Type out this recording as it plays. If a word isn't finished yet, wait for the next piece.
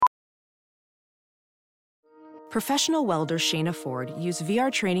Professional welder Shayna Ford used VR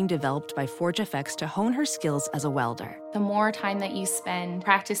training developed by ForgeFX to hone her skills as a welder. The more time that you spend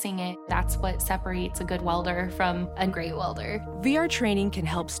practicing it, that's what separates a good welder from a great welder. VR training can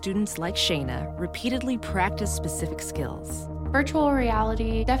help students like Shayna repeatedly practice specific skills. Virtual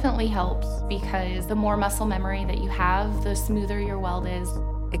reality definitely helps because the more muscle memory that you have, the smoother your weld is.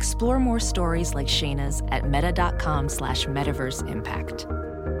 Explore more stories like Shayna's at meta.com/metaverseimpact.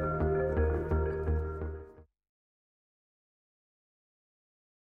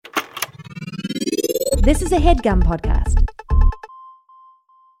 This is a HeadGum podcast.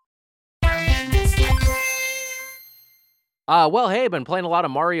 Well, hey, I've been playing a lot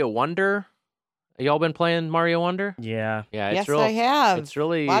of Mario Wonder. Y'all been playing Mario Wonder? Yeah. Yeah, it's Yes, I have. It's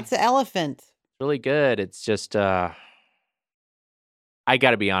really Lots of elephant. really good. It's just I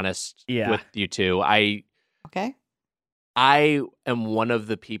got to be honest with you two. Okay. I am one of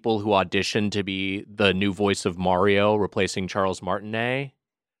the people who auditioned to be the new voice of Mario, replacing Charles Martinet.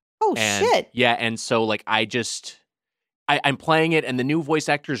 Oh, shit. Yeah, and so like I'm playing it, and the new voice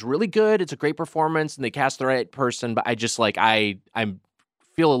actor is really good. It's a great performance, and they cast the right person. But I just like I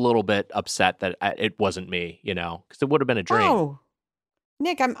feel a little bit upset that it wasn't me, because it would have been a dream. Oh,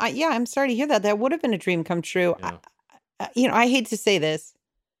 Nick, I'm sorry to hear that. That would have been a dream come true. Yeah. I hate to say this.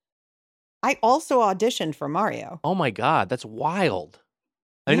 I also auditioned for Mario. Oh my God, that's wild.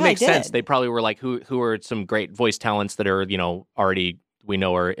 I mean, Yeah, it makes I sense. did. They probably were like, who are some great voice talents that are, already we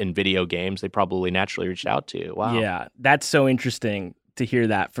know are in video games. They probably naturally reached out to you. Wow. Yeah, that's so interesting to hear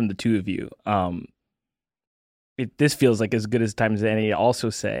that from the two of you. This feels like as good as time as any to also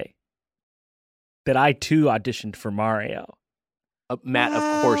say that I too auditioned for Mario. Matt,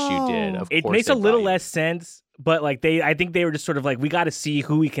 of course you did. Wow. Of It course makes they a little thought you- less sense, but like I think they were just sort of like, we got to see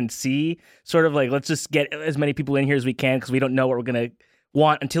who we can see. Sort of like, let's just get as many people in here as we can because we don't know what we're gonna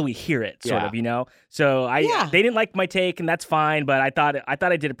want until we hear it. Sort of, So they didn't like my take, and that's fine. But I thought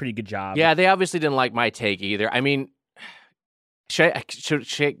I did a pretty good job. Yeah, they obviously didn't like my take either. I mean, should I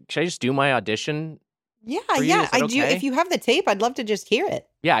just do my audition? Yeah, For you, yeah. is that I do. okay? If you have the tape, I'd love to just hear it.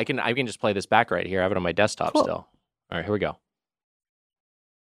 Yeah, I can just play this back right here. I have it on my desktop Cool. still. All right, here we go.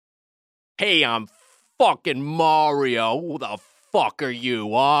 Hey, I'm fucking Mario. Who the fuck are you?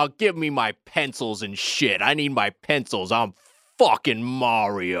 Give me my pencils and shit. I need my pencils. I'm fucking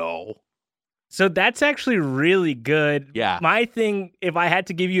Mario. So that's actually really good. Yeah. My thing, if I had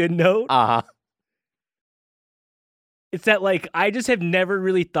to give you a note, Uh-huh. it's that like I just have never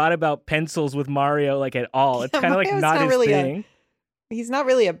really thought about pencils with Mario like at all. It's Yeah, kind of like Mario's not not his really thing. He's not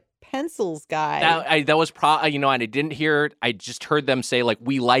really a pencils guy. That was probably, and I didn't hear, I just heard them say, like,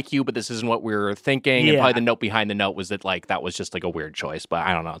 we like you, but this isn't what we were thinking. And Yeah. probably the note behind the note was that, like, that was just, like, a weird choice. But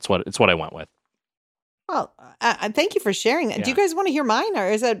I don't know. It's what I went with. Well, thank you for sharing that. Yeah. Do you guys want to hear mine, or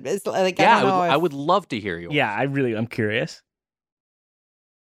is like Yeah, I don't know? I would love to hear yours. Yeah, I'm curious.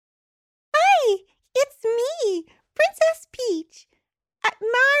 Hi, it's me, Princess Peach.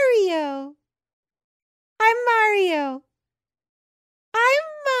 Mario. I'm Mario.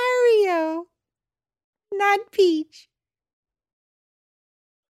 Not Peach.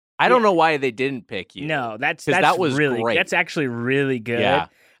 I don't know why they didn't pick you. No, that's 'Cause that was really great. That's actually really good. Yeah.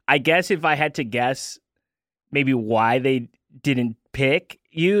 I guess if I had to guess, maybe why they didn't pick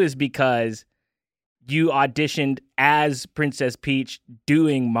you is because you auditioned as Princess Peach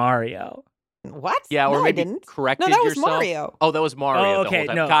doing Mario. What? Yeah, or no, maybe I didn't. corrected No, that was yourself. Mario. Oh, that was Mario Oh, the okay, whole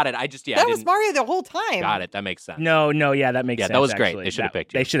time. no. Got it. I just, That was Mario the whole time. Got it. That makes sense. No, yeah, that makes Yeah, sense. that was great. actually. They should have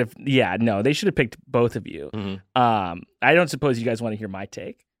picked you. They should have. Yeah, no, they should have picked both of you. Mhm. I don't suppose you guys want to hear my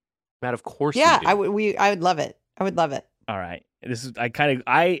take. Matt, of course Yeah, you do. I would love it. I would love it. All right, this is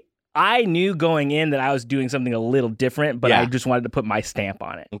I knew going in that I was doing something a little different, but Yeah. I just wanted to put my stamp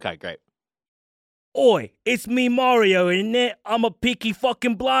on it. Okay, great. Oi, it's me Mario, isn't it? I'm a peaky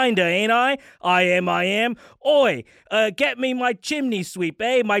fucking blinder, ain't I? I am. Oi, get me my chimney sweep,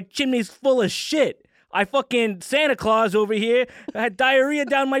 eh? My chimney's full of shit. I fucking Santa Claus over here had diarrhea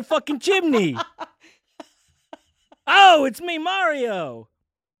down my fucking chimney. Oh, it's me Mario.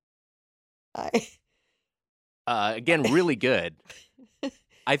 Again, really good.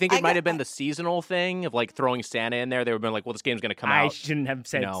 I think it I might got- have been the seasonal thing of like throwing Santa in there. They would have been like, well, this game's going to come I out. shouldn't have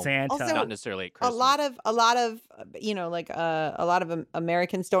said Santa. Also, Not necessarily at a Christmas. lot of a lot of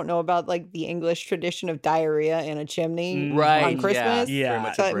Americans don't know about like the English tradition of diarrhea in a chimney Right, on Christmas. Yeah. Very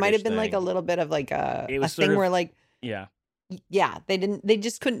much So a it might have British been like a thing. little bit of like a It was sort thing of- where like Yeah. they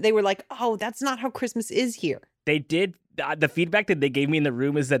just couldn't. They were like, oh, that's not how Christmas is here. They did. The feedback that they gave me in the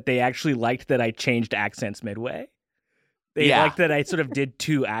room is that they actually liked that I changed accents midway. They Yeah. liked that I sort of did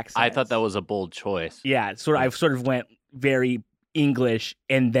two accents. I thought that was a bold choice. Yeah, I sort of went very English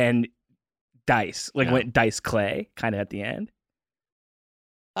and then dice, like went dice clay kind of at the end.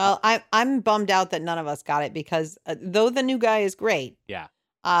 I'm bummed out that none of us got it because though the new guy is great,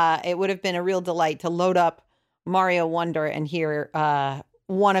 it would have been a real delight to load up Mario Wonder and hear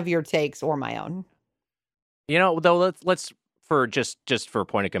one of your takes or my own. You know, though, let's for just for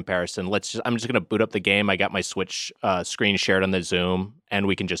point of comparison, I'm just gonna boot up the game. I got my Switch screen shared on the Zoom, and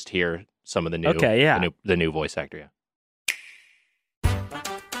we can just hear some of the new the new voice actor. Yeah.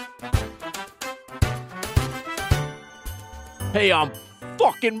 Hey, I'm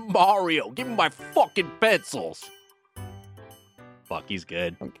fucking Mario. Give me my fucking pencils. Fuck, he's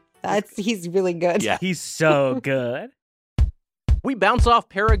good. He's really good. Yeah, he's so good. We bounce off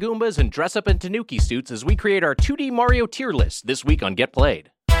Paragoombas and dress up in Tanuki suits as we create our 2D Mario tier list this week on Get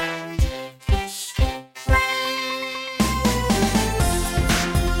Played.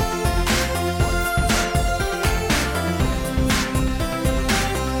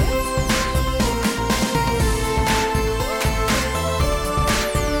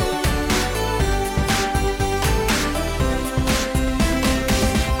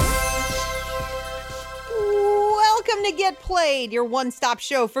 Get Played, your one-stop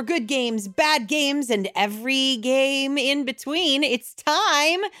show for good games, bad games, and every game in between. It's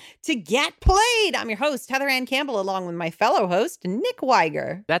time to get played. I'm your host, Heather Ann Campbell, along with my fellow host, Nick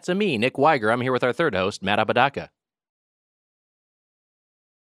Weiger. That's me, Nick Weiger. I'm here with our third host, Matt Apodaca.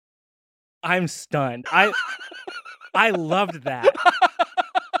 I'm stunned. I loved that.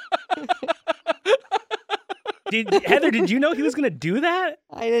 Heather, did you know he was going to do that?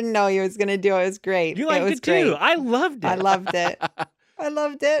 I didn't know he was going to do it. It was great. You liked it too. I loved it. I loved it. I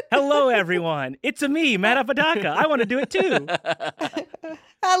loved it. Hello, everyone. It's me, Matt Apodaca. I want to do it too.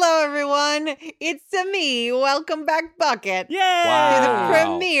 Hello, everyone. It's me. Welcome back, Bucket. Yay! To the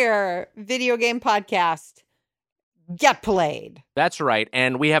premier video game podcast, Get Played. That's right.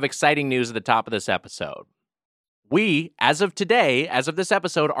 And we have exciting news at the top of this episode. We, as of today, as of this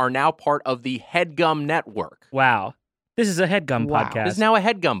episode, are now part of the HeadGum Network. Wow. This is a HeadGum podcast. This is now a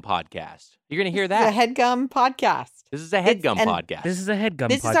HeadGum podcast. You're going to hear that. It's a HeadGum podcast. This is a HeadGum podcast. This is a HeadGum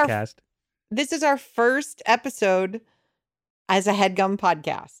podcast. This is our first episode as a HeadGum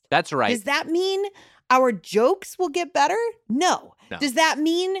podcast. That's right. Does that mean our jokes will get better? No. Does that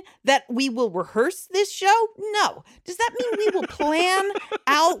mean that we will rehearse this show? No. Does that mean we will plan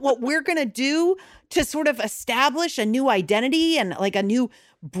out what we're going to do to sort of establish a new identity and like a new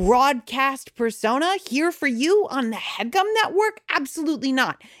broadcast persona here for you on the HeadGum Network? Absolutely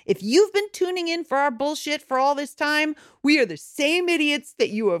not. If you've been tuning in for our bullshit for all this time, we are the same idiots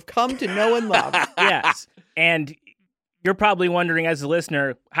that you have come to know and love. Yes. And you're probably wondering as a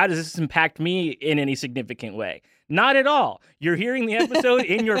listener, how does this impact me in any significant way? Not at all. You're hearing the episode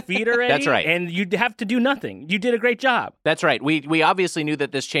in your feed already. That's right. And you have to do nothing. You did a great job. That's right. We obviously knew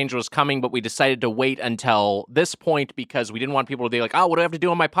that this change was coming, but we decided to wait until this point because we didn't want people to be like, oh, what do I have to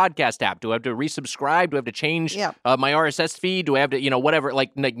do on my podcast app? Do I have to resubscribe? Do I have to change my RSS feed? Do I have to, whatever?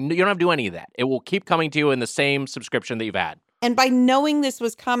 Like, you don't have to do any of that. It will keep coming to you in the same subscription that you've had. And by knowing this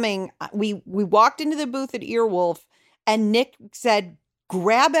was coming, we walked into the booth at Earwolf and Nick said,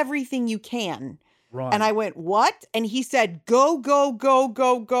 grab everything you can. Run. And I went, what? And he said, go, go, go,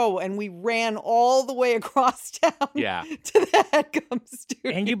 go, go. And we ran all the way across town to the HeadGum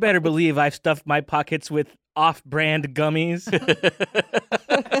studio. And you better believe I've stuffed my pockets with off-brand gummies,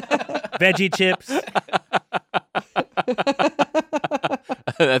 veggie chips.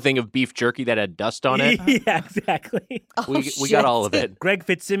 A thing of beef jerky that had dust on it. Yeah, exactly. We got all of it. Greg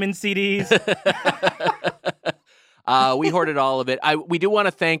Fitzsimmons CDs. We hoarded all of it. We do want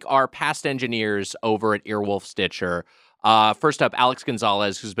to thank our past engineers over at Earwolf Stitcher. First up, Alex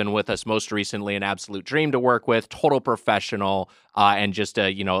Gonzalez, who's been with us most recently, an absolute dream to work with, total professional, and just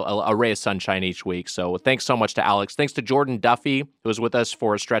a ray of sunshine each week. So thanks so much to Alex. Thanks to Jordan Duffy, who was with us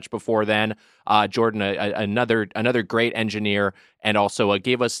for a stretch before then. Jordan, another great engineer, and also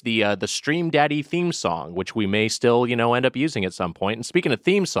gave us the Stream Daddy theme song, which we may still end up using at some point. And speaking of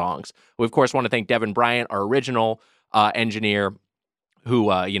theme songs, we of course want to thank Devin Bryant, our original engineer, who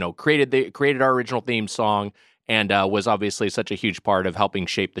created our original theme song. And was obviously such a huge part of helping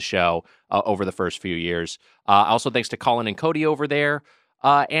shape the show over the first few years. Also, thanks to Colin and Cody over there.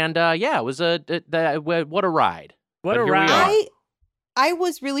 It was what a ride. What a ride. I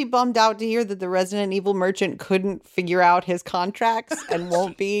was really bummed out to hear that the Resident Evil merchant couldn't figure out his contracts and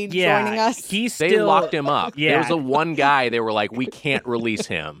won't be joining us. They locked him up. Yeah. There was one guy, they were like, we can't release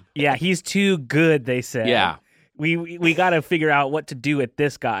him. Yeah, he's too good, they said. Yeah. We got to figure out what to do with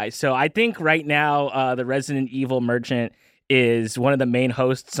this guy. So I think right now the Resident Evil merchant is one of the main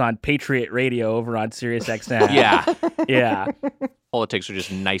hosts on Patriot Radio over on Sirius XM. Yeah. Yeah. Politics are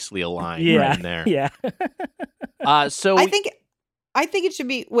just nicely aligned Yeah. right in there. Yeah. So I think it should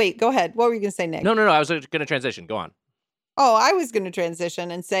be. Wait, go ahead. What were you going to say, Nick? no. I was going to transition. Go on. Oh, I was going to transition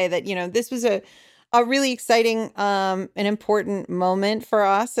and say that, this was a really exciting, an important moment for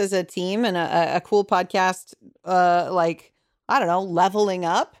us as a team and a cool podcast, I don't know, leveling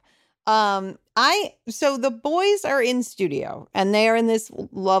up. So the boys are in studio and they are in this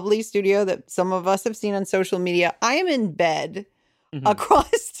lovely studio that some of us have seen on social media. I am in bed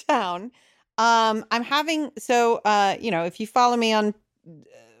across town. I'm having, if you follow me on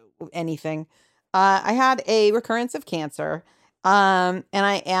anything, I had a recurrence of cancer, and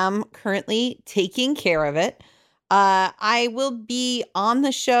I am currently taking care of it. I will be on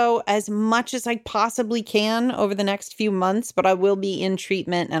the show as much as I possibly can over the next few months, but I will be in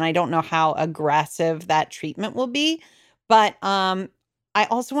treatment, and I don't know how aggressive that treatment will be. But I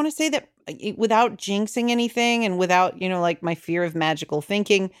also want to say that without jinxing anything and without, my fear of magical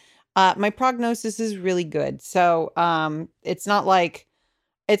thinking, my prognosis is really good. So it's not like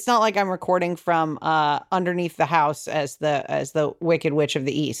I'm recording from underneath the house as the Wicked Witch of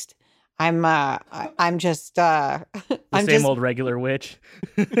the East. I'm just Same old regular witch.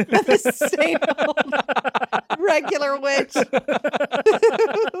 the same old regular witch.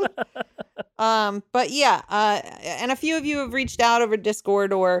 But yeah, and a few of you have reached out over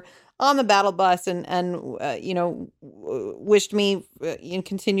Discord or on the battle bus and wished me in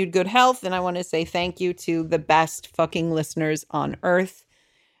continued good health. And I want to say thank you to the best fucking listeners on earth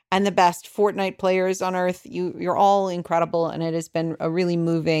and the best Fortnite players on earth. You're all incredible, and it has been a really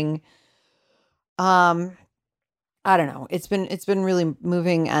moving. I don't know. It's been really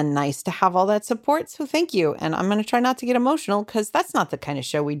moving and nice to have all that support. So thank you. And I'm going to try not to get emotional because that's not the kind of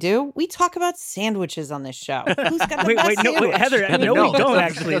show we do. We talk about sandwiches on this show. Who's got the best sandwich? Heather, no, we don't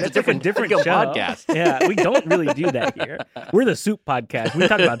actually. That's a different show. Podcast. Yeah, we don't really do that here. We're the soup podcast. We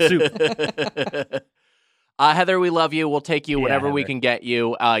talk about soup. Heather, we love you. We'll take you whenever we Heather. can get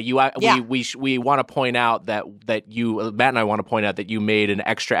you. We want to point out that you, Matt and I want to point out that you made an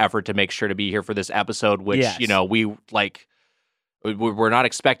extra effort to make sure to be here for this episode, which we're not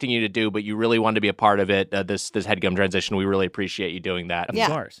expecting you to do, but you really wanted to be a part of it. This HeadGum transition, we really appreciate you doing that. Of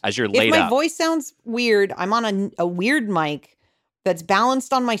course. As you're If laid my up. voice sounds weird, I'm on a weird mic that's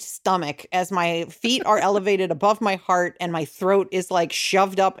balanced on my stomach as my feet are elevated above my heart and my throat is like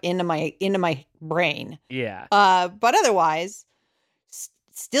shoved up into my brain. Yeah. But otherwise, it's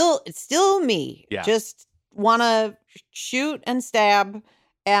still me. Yeah. Just want to shoot and stab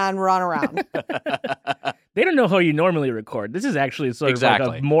and run around. They don't know how you normally record. This is actually sort of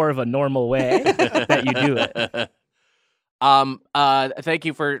like more of a normal way that you do it. Thank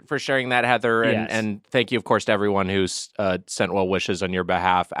you for sharing that, Heather, and thank you, of course, to everyone who's sent well wishes on your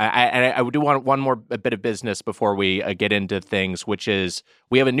behalf. I do want one more bit of business before we get into things, which is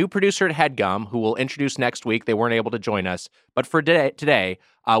we have a new producer at HeadGum who we'll introduce next week. They weren't able to join us, but for today,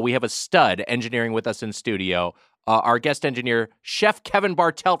 we have a stud engineering with us in studio. Our guest engineer, Chef Kevin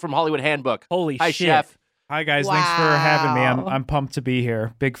Bartelt from Hollywood Handbook. Hi, shit. Chef. Hi, guys. Wow. Thanks for having me. I'm pumped to be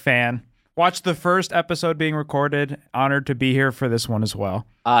here. Big fan. Watched the first episode being recorded. Honored to be here for this one as well.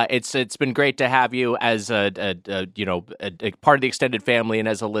 It's been great to have you as a part of the extended family and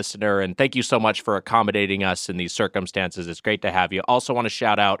as a listener. And thank you so much for accommodating us in these circumstances. It's great to have you. Also want to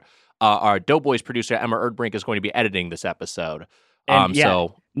shout out our Doughboys producer, Emma Erdbrink, is going to be editing this episode. And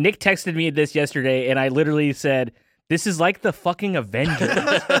so Nick texted me this yesterday, and I literally said, "This is like the fucking Avengers.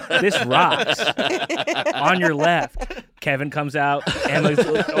 This rocks." On your left, Kevin comes out. Emma's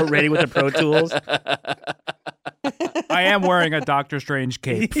ready with the Pro Tools. I am wearing a Doctor Strange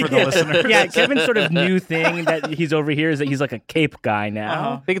cape for the listeners. Yeah, Kevin's sort of new thing that he's over here is that he's like a cape guy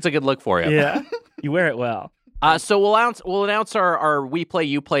now. I think it's a good look for you. Yeah, you wear it well. So we'll announce our We Play,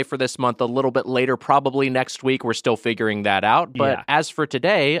 You Play for this month a little bit later, probably next week. We're still figuring that out. But as for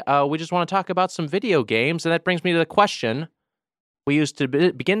today, we just want to talk about some video games. And that brings me to the question we used to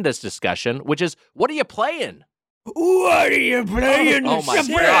begin this discussion, which is, what are you playing? What are you playing? Oh my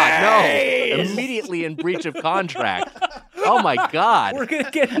God, no. Immediately in breach of contract. Oh my God. We're going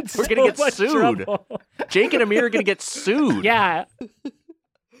to get get sued. Trouble. Jake and Amir are going to get sued. Yeah.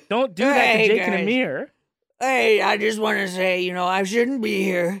 Don't do that to Jake and Amir. Hey, I just want to say, I shouldn't be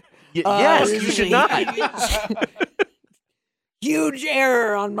here. Yes, you should not. Huge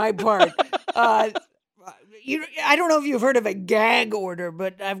error on my part. I don't know if you've heard of a gag order,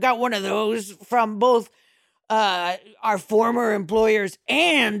 but I've got one of those from both our former employers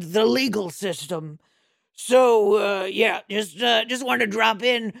and the legal system. So, just want to drop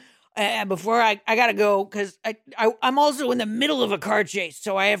in. before I gotta go because I'm also in the middle of a car chase,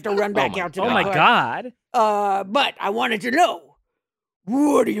 so I have to run back out to Oh my car. God. But I wanted to know,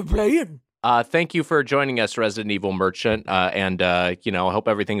 what are you playing? Thank you for joining us, Resident Evil Merchant. And I hope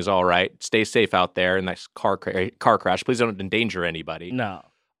everything's all right. Stay safe out there in this car crash. Please don't endanger anybody. No.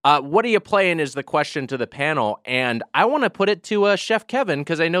 What are you playing is the question to the panel. And I want to put it to Chef Kevin,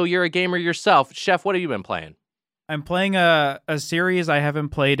 because I know you're a gamer yourself. Chef, what have you been playing? I'm playing a series I haven't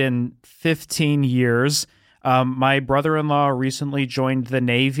played in 15 years. My brother-in-law recently joined the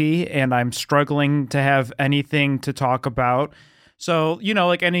Navy, and I'm struggling to have anything to talk about. So,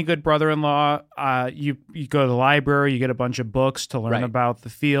 like any good brother-in-law, you go to the library, you get a bunch of books to learn about the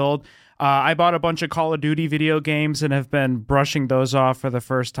field. I bought a bunch of Call of Duty video games and have been brushing those off for the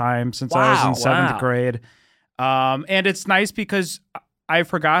first time since I was in seventh grade. And it's nice because I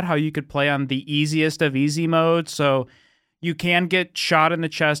forgot how you could play on the easiest of easy mode. So you can get shot in the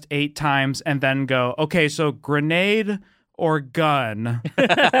chest 8 times and then go, okay, so grenade or gun.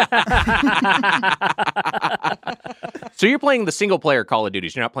 So you're playing the single-player Call of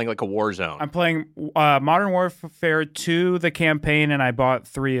Duties. You're not playing like a Warzone. I'm playing Modern Warfare 2, the campaign, and I bought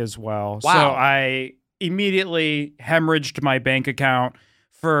 3 as well. Wow. So I immediately hemorrhaged my bank account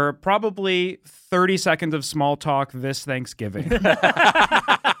for probably 30 seconds of small talk this Thanksgiving.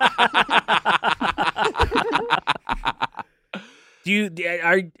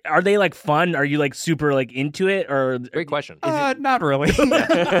 Are they like fun? Are you like super like into it, or Great question. Not really.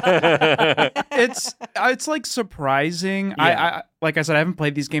 It's like surprising. Yeah. I like I said, I haven't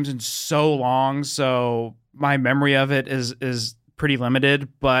played these games in so long, so my memory of it is pretty limited.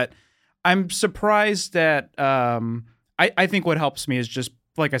 But I'm surprised that I think what helps me is just,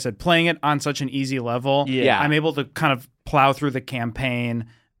 like I said, playing it on such an easy level. Yeah. I'm able to kind of plow through the campaign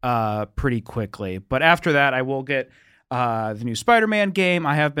pretty quickly. But after that, I will get the new Spider-Man game.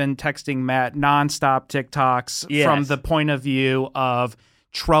 I have been texting Matt nonstop TikToks from the point of view of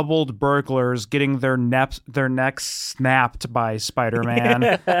troubled burglars getting their necks snapped by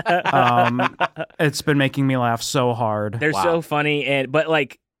Spider-Man. It's been making me laugh so hard. They're so funny. But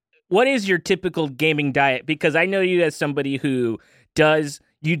like, what is your typical gaming diet? Because I know you as somebody who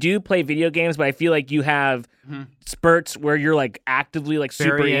you do play video games, but I feel like you have spurts where you're like actively like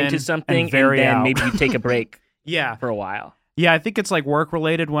super into something, and then maybe you take a break. Yeah, for a while. Yeah, I think it's like work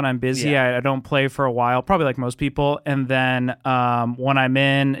related when I'm busy. I don't play for a while, probably like most people. And then when I'm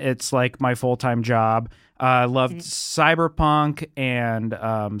in, it's like my full-time job. I loved Cyberpunk and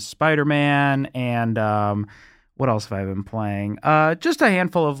Spider-Man and what else have I been playing? Just a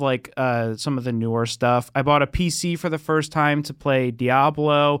handful of like some of the newer stuff. I bought a PC for the first time to play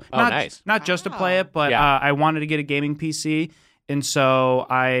Diablo. Nice. Not just to play it, but I wanted to get a gaming PC. And so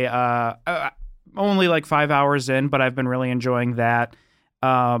I only like 5 hours in, but I've been really enjoying that.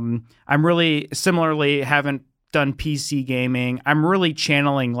 I'm really similarly haven't done PC gaming. I'm really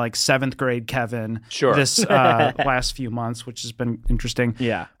channeling like 7th grade Kevin this last few months, which has been interesting.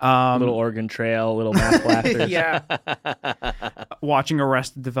 Yeah. A little Oregon Trail, a little Math Blasters. Yeah. Watching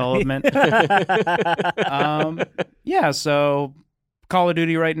Arrested Development. So Call of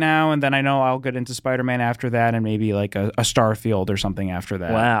Duty right now, and then I know I'll get into Spider-Man after that, and maybe like a Starfield or something after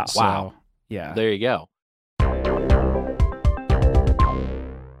that. Wow. So, yeah. There you go.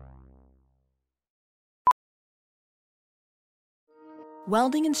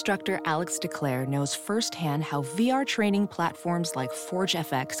 Welding instructor Alex DeClaire knows firsthand how VR training platforms like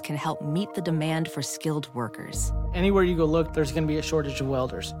ForgeFX can help meet the demand for skilled workers. Anywhere you go look, there's going to be a shortage of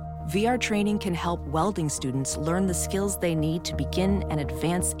welders. VR training can help welding students learn the skills they need to begin and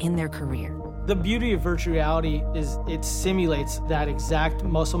advance in their career. The beauty of virtual reality is it simulates that exact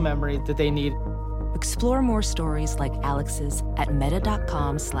muscle memory that they need. Explore more stories like Alex's at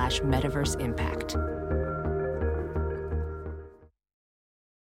meta.com/metaverseimpact.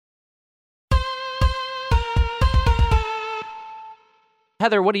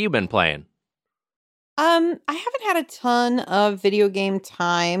 Heather, what have you been playing? I haven't had a ton of video game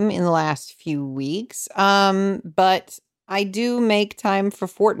time in the last few weeks, but I do make time for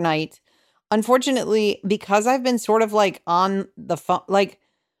Fortnite. Unfortunately, because I've been sort of like on the phone, like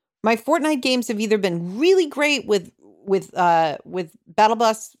my Fortnite games have either been really great with Battle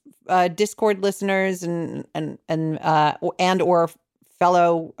Bus Discord listeners and or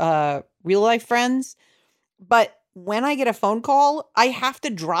fellow real life friends, but when I get a phone call, I have to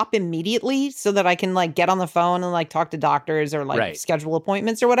drop immediately so that I can like get on the phone and like talk to doctors or like schedule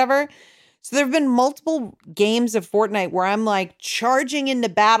appointments or whatever. So there have been multiple games of Fortnite where I'm like charging into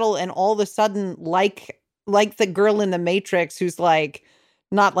battle and all of a sudden like the girl in the Matrix who's like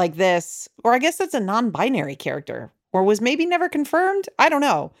not like this, or I guess that's a non-binary character or was maybe never confirmed. I don't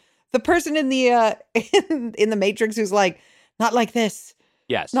know. the person in the in the Matrix who's like, not like this.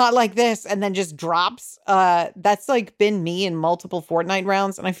 Yes. Not like this, and then just drops. That's like been me in multiple Fortnite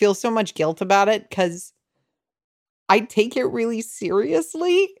rounds, and I feel so much guilt about it because I take it really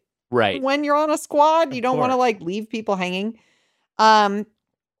seriously. Right. When you're on a squad, you don't want to like leave people hanging. So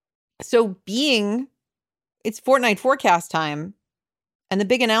it's Fortnite forecast time, and the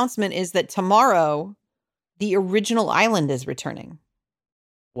big announcement is that tomorrow, the original island is returning.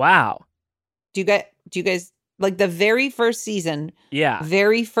 Wow. Do you guys like the very first season? Yeah.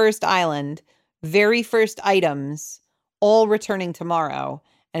 Very first island, very first items, all returning tomorrow,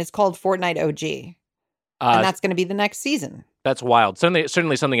 and it's called Fortnite OG, and that's going to be the next season. That's wild.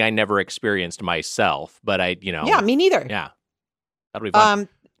 Certainly something I never experienced myself, but yeah, me neither. Yeah, that'll be fun.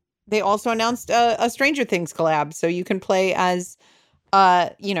 They also announced a Stranger Things collab, so you can play as,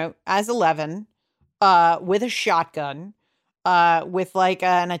 as 11, with a shotgun, with like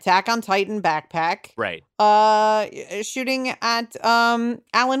an Attack on Titan backpack, right? Shooting at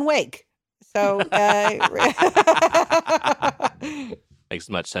Alan Wake. So makes as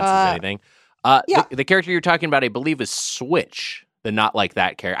much sense as anything. Yeah. The character you're talking about, I believe, is Switch, the Not Like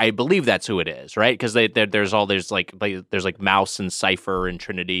That character. I believe that's who it is, right? Because there's like Mouse and Cypher and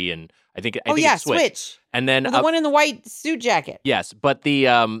Trinity, and I think it's Switch. And then the one in the white suit jacket. Yes, but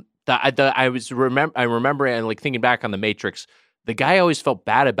I remember and like thinking back on the Matrix, the guy I always felt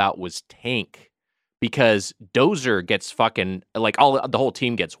bad about was Tank, because Dozer gets fucking like the whole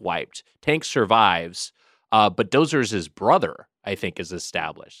team gets wiped. Tank survives, but Dozer's his brother, I think, is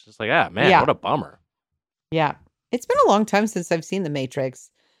established. It's like, what a bummer. Yeah. It's been a long time since I've seen The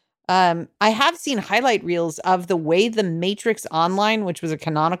Matrix. I have seen highlight reels of the way The Matrix Online, which was a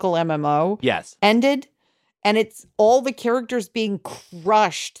canonical MMO, ended. And it's all the characters being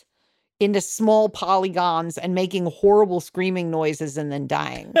crushed into small polygons and making horrible screaming noises and then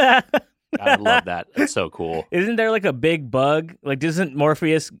dying. I love that. That's so cool. Isn't there like a big bug? Like, doesn't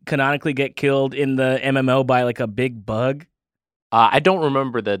Morpheus canonically get killed in the MMO by like a big bug? I don't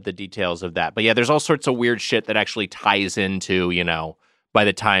remember the details of that. But yeah, there's all sorts of weird shit that actually ties into, by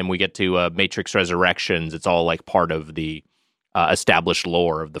the time we get to Matrix Resurrections, it's all like part of the established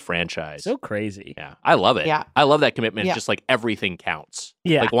lore of the franchise. So crazy. Yeah. I love it. Yeah. I love that commitment. Yeah. Just like everything counts.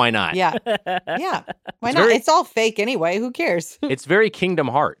 Yeah. Like, why not? Yeah. Yeah. Why not? It's all fake anyway. Who cares? It's very Kingdom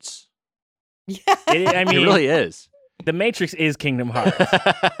Hearts. Yeah. It really is. The Matrix is Kingdom Hearts.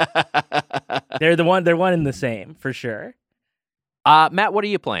 They're one and the same, for sure. Matt, what are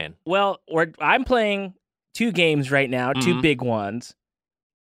you playing? Well, I'm playing 2 games right now, 2 big ones.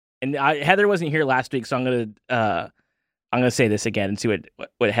 And Heather wasn't here last week, so I'm gonna say this again and see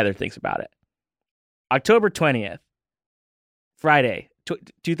what Heather thinks about it. October 20th, Friday,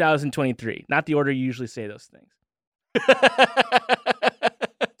 2023. Not the order you usually say those things.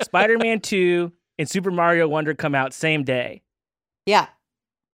 Spider-Man 2 and Super Mario Wonder come out same day. Yeah.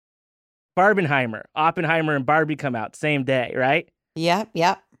 Barbenheimer, Oppenheimer, and Barbie come out same day, right? Yeah,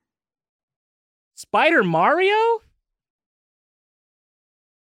 yeah. Spider Mario?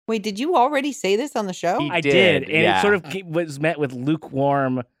 Wait, did you already say this on the show? I did, and it sort of was met with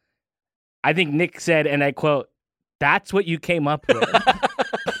lukewarm. I think Nick said, and I quote, "That's what you came up with."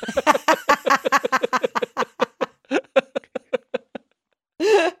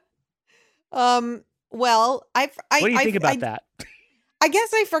 Well, what do you think about that? I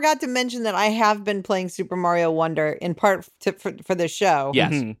guess I forgot to mention that I have been playing Super Mario Wonder in part for this show.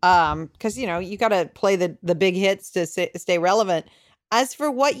 Yes. Because you got to play the big hits to stay relevant. As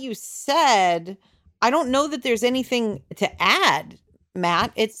for what you said, I don't know that there's anything to add,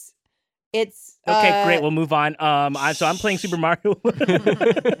 Matt. It's okay. Great. We'll move on. So I'm playing Super Mario.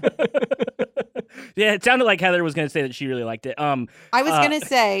 Yeah, it sounded like Heather was going to say that she really liked it. I was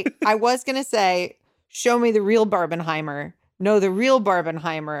gonna say, show me the real Barbenheimer. No, the real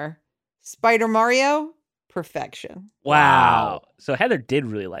Barbenheimer. Spider Mario, perfection. Wow. So Heather did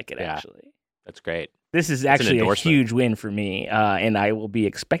really like it, actually. That's great. This is actually a huge win for me, and I will be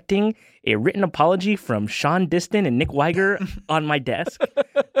expecting a written apology from Sean Diston and Nick Weiger on my desk.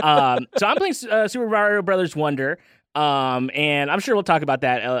 So I'm playing Super Mario Brothers Wonder, and I'm sure we'll talk about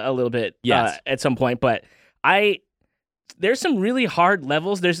that a little bit at some point. But there's some really hard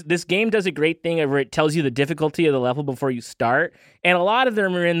levels. This game does a great thing where it tells you the difficulty of the level before you start, and a lot of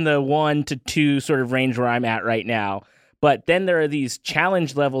them are in the 1 to 2 sort of range where I'm at right now. But then there are these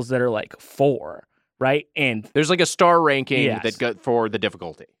challenge levels that are like 4. Right? And there's like a star ranking that go for the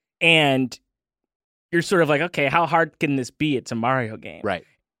difficulty. And you're sort of like, okay, how hard can this be? It's a Mario game. Right.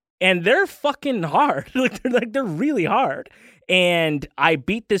 And they're fucking hard. they're really hard. And I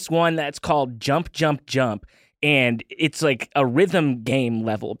beat this one that's called Jump, Jump, Jump. And it's like a rhythm game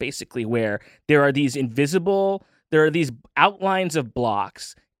level, basically, where there are these outlines of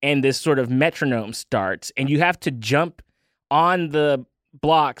blocks, and this sort of metronome starts, and you have to jump on the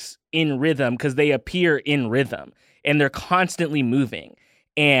blocks in rhythm because they appear in rhythm, and they're constantly moving.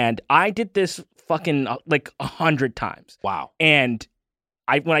 And I did this fucking like 100 times. Wow. And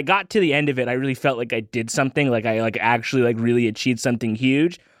when I got to the end of it, I really felt like I did something, like I like actually like really achieved something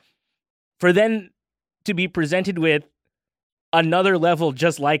huge. For then to be presented with another level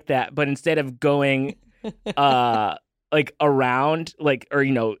just like that, but instead of going like around, like, or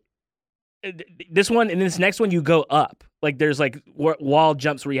this one and this next one you go up. Like there's like wall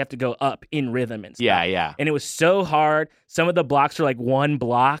jumps where you have to go up in rhythm and stuff. Yeah. And it was so hard. Some of the blocks are like one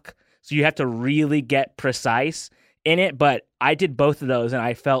block, so you have to really get precise in it. But I did both of those, and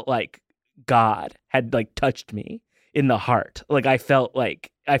I felt like God had like touched me in the heart. Like I felt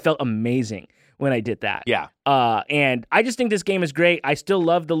amazing when I did that. Yeah. And I just think this game is great. I still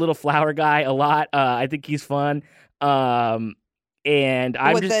love the little flower guy a lot. I think he's fun. And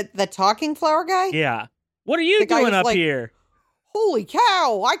I'm with the talking flower guy. Yeah. What are you doing up here? Holy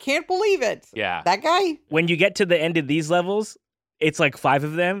cow! I can't believe it. Yeah. That guy. When you get to the end of these levels, it's like 5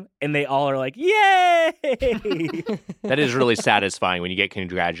 of them, and they all are like, "Yay!" That is really satisfying when you get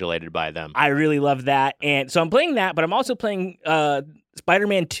congratulated by them. I really love that, and so I'm playing that, but I'm also playing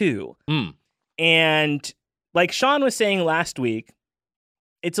Spider-Man 2. And like Sean was saying last week,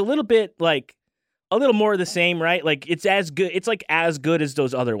 it's a little bit like a little more of the same, right? Like it's as good. It's like as good as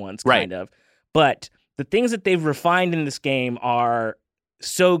those other ones, kind of. But the things that they've refined in this game are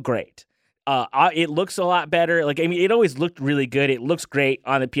so great. It looks a lot better. Like, I mean, it always looked really good. It looks great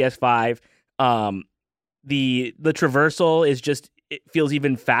on the PS5. The traversal is just, it feels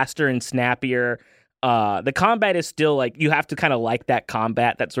even faster and snappier. The combat is still like, you have to kind of like that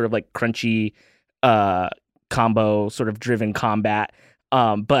combat, that sort of like crunchy combo sort of driven combat.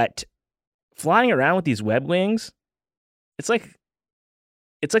 But flying around with these web wings, it's like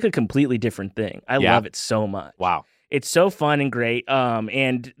a completely different thing. I love it so much. Wow. It's so fun and great.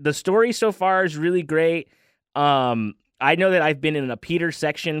 And the story so far is really great. I know that I've been in a Peter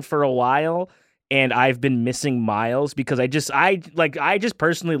section for a while, and I've been missing Miles because I just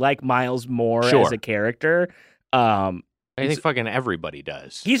personally like Miles more as a character. I think fucking everybody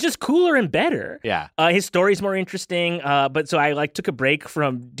does. He's just cooler and better. Yeah. His story's more interesting. But so I like took a break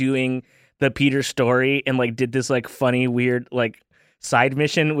from doing the Peter story and like did this like funny, weird, like side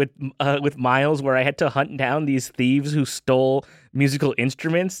mission with Miles where I had to hunt down these thieves who stole musical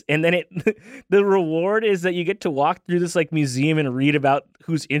instruments, and then the reward is that you get to walk through this like museum and read about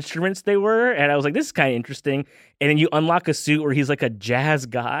whose instruments they were, and I was like, this is kind of interesting. And then you unlock a suit where he's like a jazz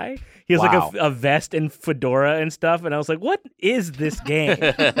guy. He has like a vest and fedora and stuff, and I was like, what is this game?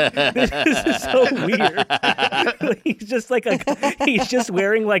 This is so weird. He's just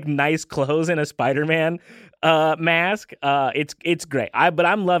wearing like nice clothes and a Spider-Man mask. It's great. But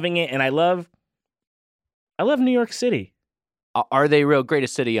I'm loving it, and I love New York City. Are they real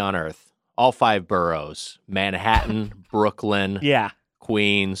greatest city on earth? All 5 boroughs: Manhattan, Brooklyn,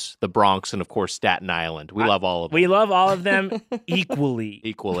 Queens, the Bronx, and of course Staten Island. We love all of them. We love all of them equally.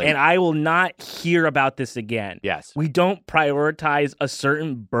 And I will not hear about this again. Yes. We don't prioritize a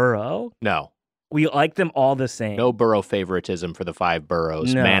certain borough. No. We like them all the same. No borough favoritism for the 5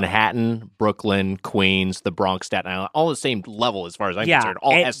 boroughs. No. Manhattan, Brooklyn, Queens, the Bronx, Staten Island, all the same level as far as I'm concerned.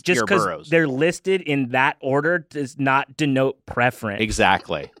 All S-tier boroughs. They're listed in that order does not denote preference.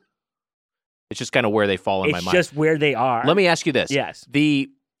 Exactly. It's just kind of where they fall in my mind. It's just where they are. Let me ask you this. Yes. The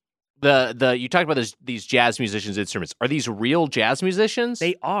you talked about these jazz musicians' instruments. Are these real jazz musicians?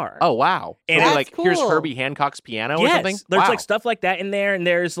 They are. Oh wow! And so like, cool. Here's Herbie Hancock's piano or something. There's like stuff like that in there, and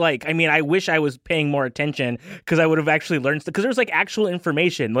there's like, I mean, I wish I was paying more attention because I would have actually learned because there's like actual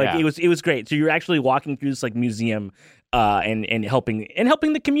information. Like it was great. So you're actually walking through this like museum, and helping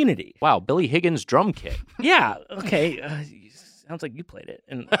the community. Wow, Billy Higgins' drum kit. Yeah. Okay. Sounds like you played it.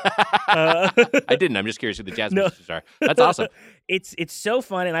 And I didn't. I'm just curious who the jazz musicians are. That's awesome. It's so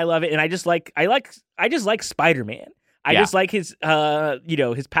fun, and I love it. And I just like Spider-Man. I just like his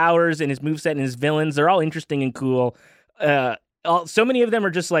his powers and his moveset and his villains. They're all interesting and cool. So many of them are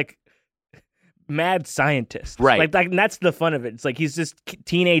just like mad scientists, right? Like that's the fun of it. It's like he's this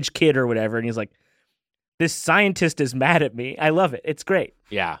teenage kid or whatever, and he's like, this scientist is mad at me. I love it. It's great.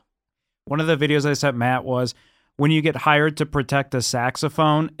 Yeah. One of the videos I sent Matt was when you get hired to protect a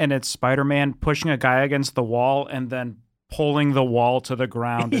saxophone, and it's Spider-Man pushing a guy against the wall and then pulling the wall to the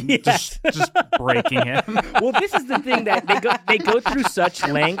ground and just breaking him. Well, this is the thing that they go through such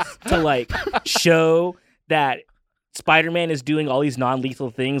lengths to like show that Spider-Man is doing all these non-lethal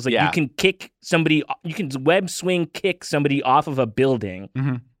things. Like you can kick somebody, you can web swing kick somebody off of a building.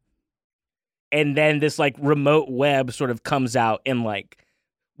 Mm-hmm. And then this like remote web sort of comes out and like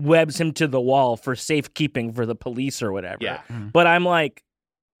webs him to the wall for safekeeping for the police or whatever. Yeah. Mm-hmm. But I'm like,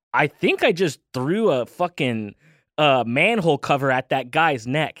 I think I just threw a fucking manhole cover at that guy's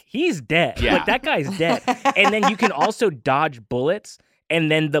neck. He's dead. Yeah. Like that guy's dead. And then you can also dodge bullets. And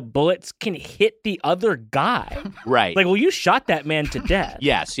then the bullets can hit the other guy. Right. Like, well, you shot that man to death.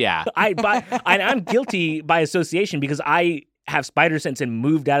 Yes, yeah. I'm guilty by association because I have spider sense and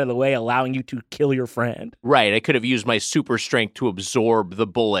moved out of the way, allowing you to kill your friend. Right. I could have used my super strength to absorb the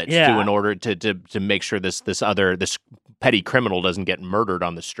bullets in order to make sure this petty criminal doesn't get murdered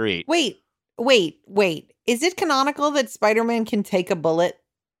on the street. Wait. Is it canonical that Spider-Man can take a bullet?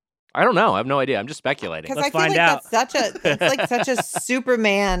 I don't know. I have no idea. I'm just speculating. Because I feel like that's such a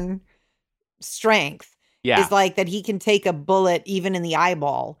Superman strength. Yeah. Is like that he can take a bullet even in the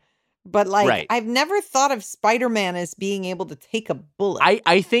eyeball. But like I've never thought of Spider-Man as being able to take a bullet.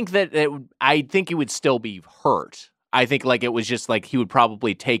 I think that I think he would still be hurt. I think like it was just like he would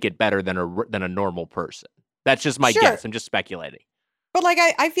probably take it better than a normal person. That's just my guess. I'm just speculating. But like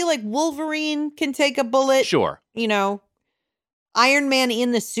I feel like Wolverine can take a bullet. Sure. You know, Iron Man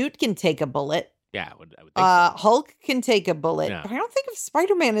in the suit can take a bullet. Yeah, I would think so. Hulk can take a bullet. Yeah. But I don't think of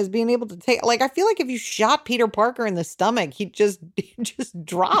Spider-Man as being able to take. Like I feel like if you shot Peter Parker in the stomach, he'd just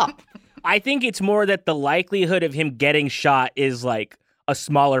drop. I think it's more that the likelihood of him getting shot is like a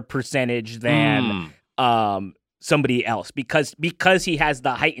smaller percentage than somebody else because he has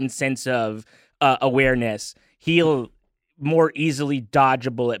the heightened sense of awareness. He'll more easily dodge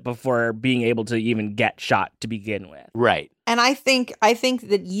a bullet before being able to even get shot to begin with. Right. And I think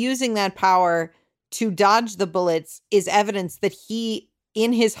that using that power to dodge the bullets is evidence that he,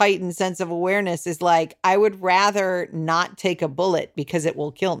 in his heightened sense of awareness, is like, I would rather not take a bullet because it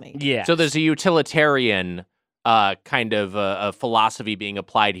will kill me. Yeah. So there's a utilitarian kind of a philosophy being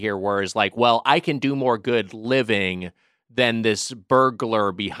applied here, whereas like, well, I can do more good living than this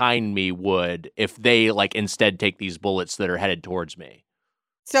burglar behind me would if they like instead take these bullets that are headed towards me.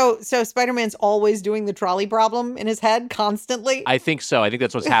 So Spider-Man's always doing the trolley problem in his head constantly? I think so. I think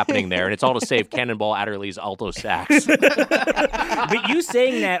that's what's happening there. And it's all to save Cannonball Adderley's alto sax. But you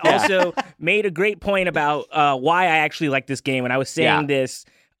saying that also made a great point about why I actually like this game. And I was saying this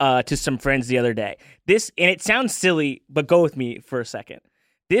to some friends the other day. And it sounds silly, but go with me for a second.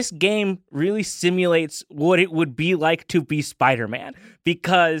 This game really simulates what it would be like to be Spider-Man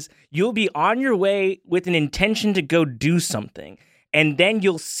because you'll be on your way with an intention to go do something. And then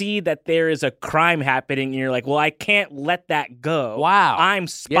you'll see that there is a crime happening, and you're like, well, I can't let that go. Wow. I'm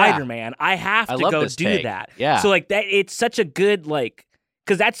Spider-Man. I have to go do that. Yeah. So, like, that it's such a good, like,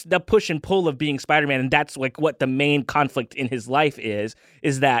 because that's the push and pull of being Spider-Man, and that's, like, what the main conflict in his life is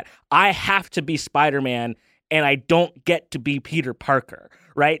that I have to be Spider-Man, and I don't get to be Peter Parker.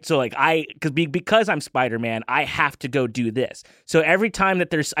 Right. So like because I'm Spider-Man, I have to go do this. So every time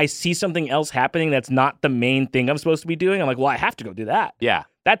that I see something else happening that's not the main thing I'm supposed to be doing, I'm like, well, I have to go do that. Yeah.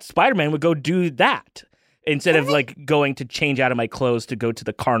 That Spider-Man would go do that instead of like going to change out of my clothes to go to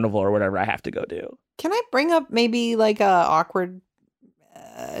the carnival or whatever I have to go do. Can I bring up maybe like a awkward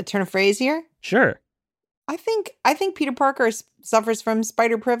turn of phrase here? Sure. I think Peter Parker suffers from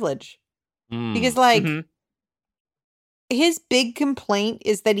spider privilege because like. Mm-hmm. His big complaint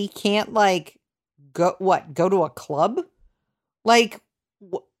is that he can't like go to a club. Like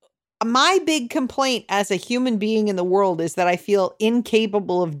my big complaint as a human being in the world is that I feel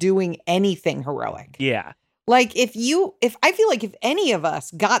incapable of doing anything heroic. Yeah. Like if I feel like if any of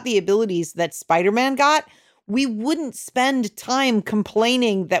us got the abilities that Spider-Man got, we wouldn't spend time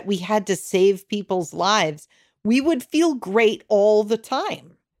complaining that we had to save people's lives. We would feel great all the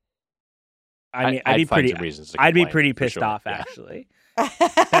time. I mean, I'd be pretty pissed off, actually.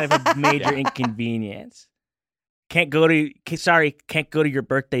 Kind of a major inconvenience. Can't go to your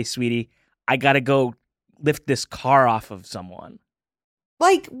birthday, sweetie. I gotta go lift this car off of someone.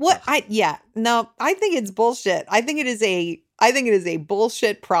 Like what? I think it's bullshit. I think it is a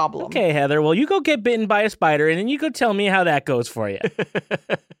bullshit problem. Okay, Heather. Well, you go get bitten by a spider, and then you go tell me how that goes for you.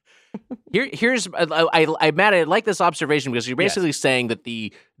 Matt, I like this observation because you're basically saying that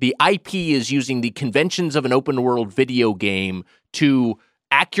the IP is using the conventions of an open world video game to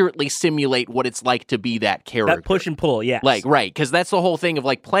accurately simulate what it's like to be that character. That push and pull, yes. Like, right, because that's the whole thing of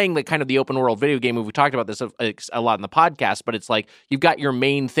like playing the kind of the open world video game. We've talked about this a lot in the podcast, but it's like you've got your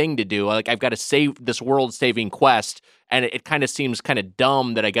main thing to do. Like, I've got to save this world saving quest, and it kind of seems kind of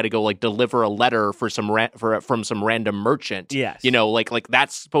dumb that I got to go like deliver a letter for from some random merchant. Yes. Like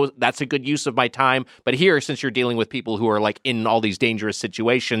that's a good use of my time. But here, since you're dealing with people who are like in all these dangerous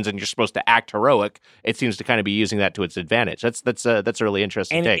situations and you're supposed to act heroic, it seems to kind of be using that to its advantage. That's a really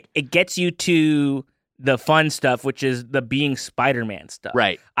interesting take. It gets you to the fun stuff, which is the being Spider-Man stuff.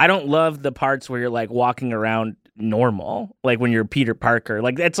 Right. I don't love the parts where you're like walking around normal, like when you're Peter Parker.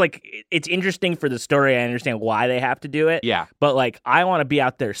 Like that's like, it's interesting for the story. I understand why they have to do it. Yeah. But like, I want to be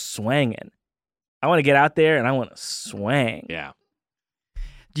out there swinging. I want to get out there and I want to swing. Yeah.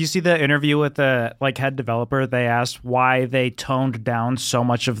 Do you see the interview with the head developer? They asked why they toned down so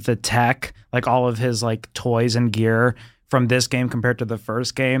much of the tech, like all of his like toys and gear from this game compared to the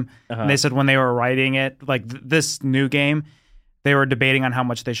first game. And they said when they were writing it, like this new game, they were debating on how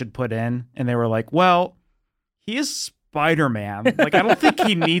much they should put in. And they were like, well, he is Spider-Man. Like, I don't think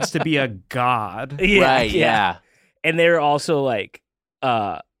he needs to be a god. Right, yeah. And they're also like,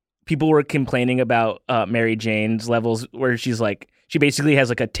 people were complaining about Mary Jane's levels where she's like, she basically has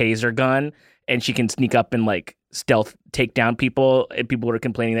like a taser gun and she can sneak up and like stealth take down people. And people were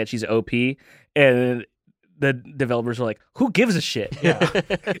complaining that she's OP. And the developers were like, who gives a shit? Yeah.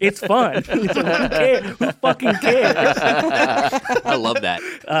 It's fun. Who cares? Who fucking cares? I love that.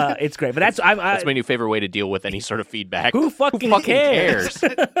 It's great. But that's my new favorite way to deal with any sort of feedback. Who fucking cares? So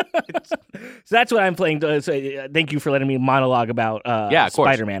that's what I'm playing. So thank you for letting me monologue about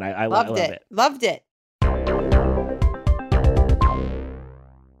Spider-Man. I love it. Loved it.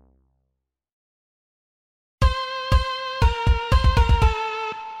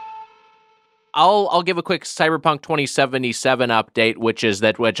 I'll give a quick Cyberpunk 2077 update, which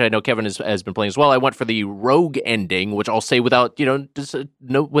I know Kevin has been playing as well. I went for the rogue ending, which I'll say without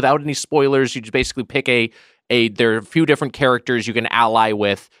without any spoilers. You just basically pick there are a few different characters you can ally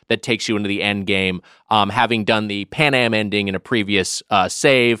with that takes you into the end game. Having done the Pan Am ending in a previous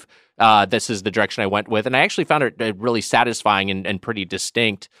save, this is the direction I went with, and I actually found it really satisfying and pretty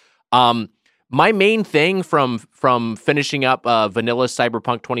distinct. My main thing from finishing up vanilla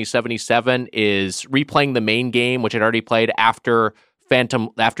Cyberpunk 2077 is replaying the main game, which I'd already played after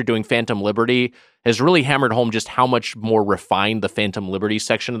doing Phantom Liberty, has really hammered home just how much more refined the Phantom Liberty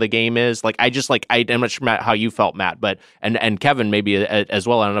section of the game is. Like I'm not sure how you felt, Matt, but and Kevin maybe as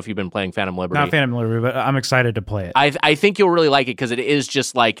well. I don't know if you've been playing Phantom Liberty. Not Phantom Liberty, but I'm excited to play it. I think you'll really like it because it is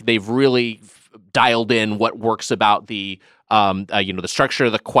just like they've really dialed in what works about the the structure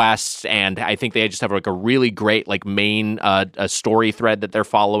of the quests, and I think they just have like a really great like main a story thread that they're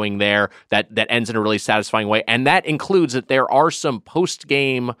following there that ends in a really satisfying way, and that includes that there are some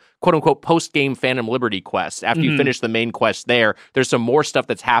post-game, quote-unquote post-game Phantom Liberty quests. After you finish the main quest there's some more stuff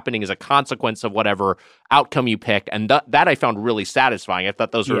that's happening as a consequence of whatever outcome you picked, and that I found really satisfying. I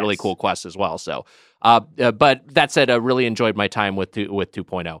thought those were really cool quests as well. So, but that said, I really enjoyed my time with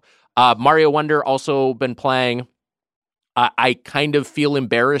 2.0. Mario Wonder also been playing. I kind of feel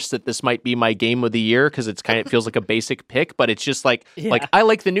embarrassed that this might be my game of the year because it feels like a basic pick, but it's just like I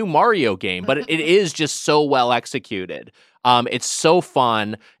like the new Mario game, but it is just so well executed. It's so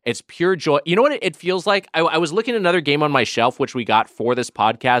fun. It's pure joy. You know what it feels like? I was looking at another game on my shelf, which we got for this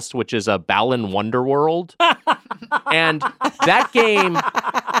podcast, which is a Balan Wonderworld. And that game,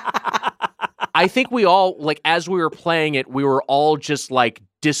 I think we all, like, as we were playing it, we were all just like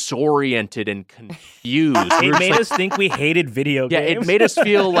disoriented and confused. It made us think we hated video games. Yeah, it made us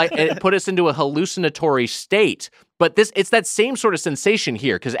feel like it put us into a hallucinatory state. But it's that same sort of sensation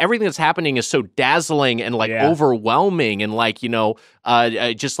here because everything that's happening is so dazzling and like overwhelming and like,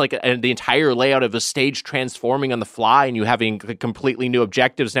 just like the entire layout of a stage transforming on the fly and you having completely new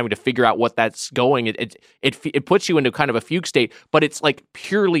objectives and having to figure out what that's going. It puts you into kind of a fugue state, but it's like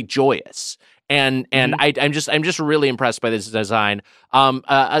purely joyous. And I'm just really impressed by this design.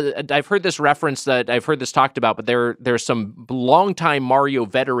 I've heard this reference that I've heard this talked about, but there's some longtime Mario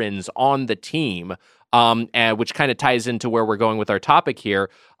veterans on the team, which kind of ties into where we're going with our topic here.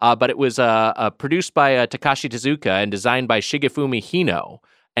 But it was produced by Takashi Tezuka and designed by Shigefumi Hino,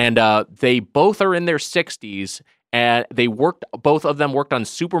 and they both are in their 60s. And both of them worked on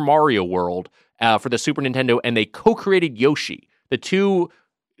Super Mario World for the Super Nintendo, and they co-created Yoshi. The two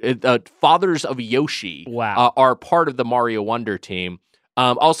fathers of Yoshi are part of the Mario Wonder team.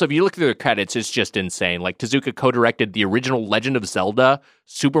 Also, if you look through the credits, it's just insane. Like, Tezuka co-directed the original Legend of Zelda,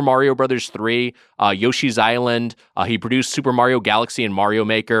 Super Mario Bros. 3, Yoshi's Island. He produced Super Mario Galaxy and Mario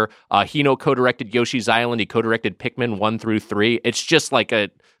Maker. Hino co-directed Yoshi's Island. He co-directed Pikmin 1 through 3. It's just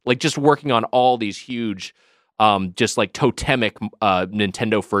just working on all these huge just like totemic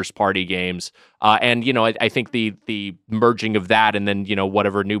Nintendo first party games. And, you know, I think the merging of that and then, you know,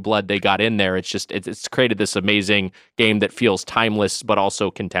 whatever new blood they got in there, it's created this amazing game that feels timeless, but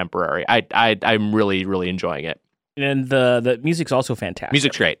also contemporary. I'm really, really enjoying it. And the music's also fantastic.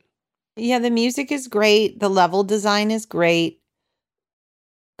 Music's great. Yeah, the music is great. The level design is great.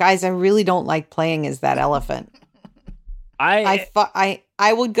 Guys, I really don't like playing as that elephant. I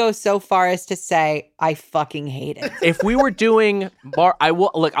would go so far as to say I fucking hate it. If we were doing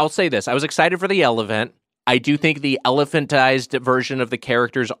I'll say this. I was excited for the elephant. I do think the elephantized version of the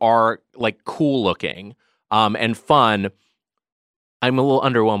characters are like cool looking and fun. I'm a little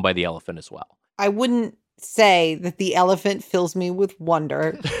underwhelmed by the elephant as well. I wouldn't say that the elephant fills me with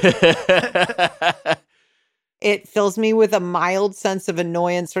wonder. It fills me with a mild sense of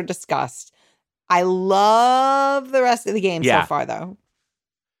annoyance or disgust. I love the rest of the game so far, though.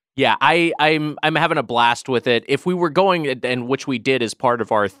 Yeah, I'm having a blast with it. If we were going, and which we did as part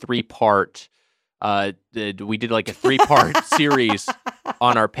of our 3-part, we did like a 3-part series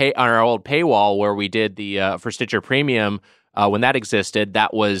on our old paywall where we did the for Stitcher Premium when that existed.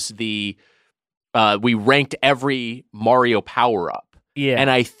 That was we ranked every Mario power up. Yeah, and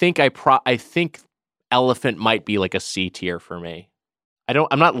I think I think Elephant might be like a C tier for me.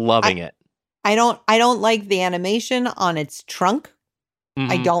 I'm not loving it. I don't like the animation on its trunk.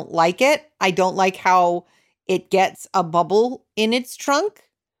 Mm-hmm. I don't like it. I don't like how it gets a bubble in its trunk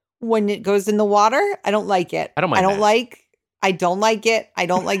when it goes in the water. I don't like it. I don't mind. I don't like it. I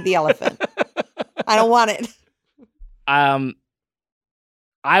don't like the elephant. I don't want it.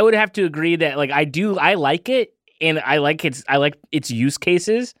 I would have to agree that like I like it and I like its use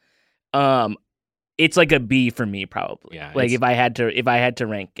cases. It's like a B for me probably. Yeah, like if I had to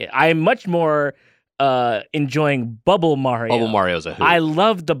rank it. I'm much more enjoying Bubble Mario. Bubble Mario's a hoot. I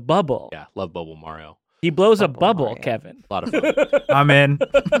love the bubble. Yeah, love Bubble Mario. He blows a bubble, Mario. Kevin. A lot of fun. I'm in.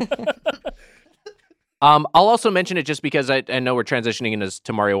 I'll also mention it just because I know we're transitioning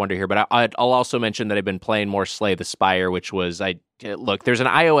into Mario Wonder here, but I'll also mention that I've been playing more Slay the Spire, which was look. There's an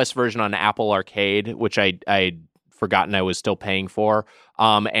iOS version on Apple Arcade, which I'd forgotten I was still paying for,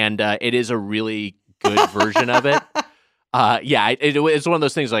 and it is a really good version of it. It's one of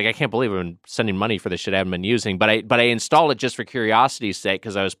those things like I can't believe I've been sending money for this shit I haven't been using, but I installed it just for curiosity's sake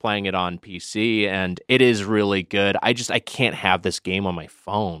because I was playing it on PC and it is really good. I can't have this game on my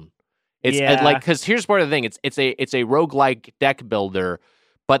phone. It's because here's part of the thing. It's a roguelike deck builder,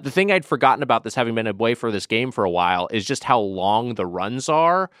 but the thing I'd forgotten about this having been away for this game for a while is just how long the runs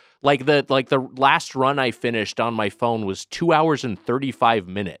are. Like the last run I finished on my phone was 2 hours and 35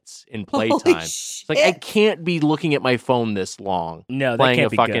 minutes in playtime. It's like I can't be looking at my phone this long. No, that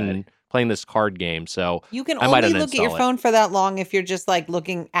can't be good. Playing this card game. So you can only look at your phone for that long if you're just like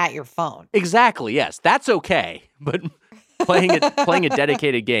looking at your phone. Exactly. Yes, that's okay. But playing a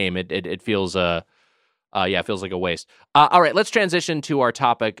dedicated game, it feels it feels like a waste. All right, let's transition to our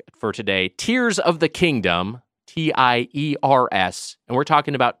topic for today: Tears of the Kingdom. TIERS, and we're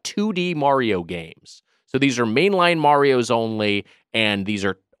talking about 2D Mario games. So these are mainline Marios only, and these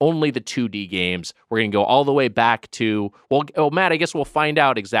are only the 2D games. We're going to go all the way back to, Matt, I guess we'll find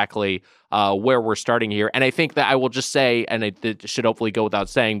out exactly where we're starting here. And I think that I will just say, and it should hopefully go without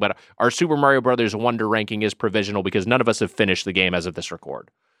saying, but our Super Mario Brothers Wonder ranking is provisional because none of us have finished the game as of this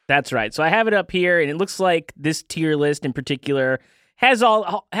record. That's right. So I have it up here, and it looks like this tier list in particular has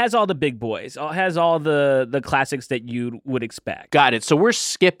all the big boys, has all the classics that you would expect. Got it. So we're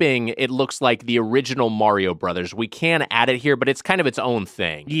skipping, it looks like, the original Mario Brothers. We can add it here, but it's kind of its own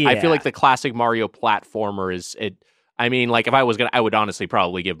thing. Yeah. I feel like the classic Mario platformer is it. I mean, like if I was I would honestly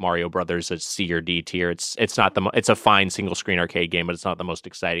probably give Mario Brothers a C or D tier. It's not it's a fine single screen arcade game, but it's not the most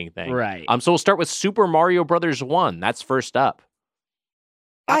exciting thing. Right. So we'll start with Super Mario Brothers 1. That's first up.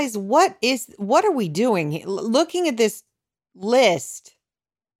 Guys, what are we doing? Looking at this list,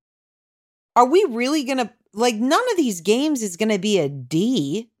 are we really gonna none of these games is gonna be a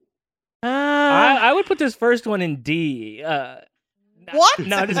D? I would put this first one in D. What?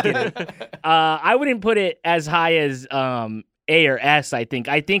 No, I'm just kidding. I wouldn't put it as high as A or S. I think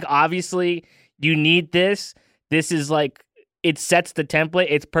obviously you need this. This is like it sets the template.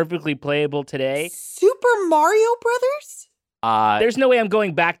 It's perfectly playable today. Super Mario Brothers? There's no way I'm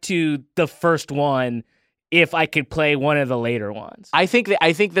going back to the first one if I could play one of the later ones. I think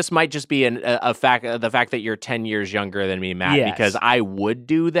this might just be the fact that you're 10 years younger than me, Matt, yes. Because I would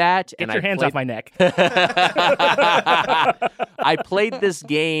do that. Get your hands off my neck. I played this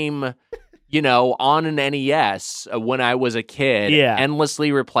game on an NES when I was a kid. Yeah.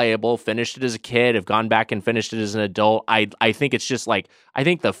 Endlessly replayable, finished it as a kid, have gone back and finished it as an adult. I think it's just like, I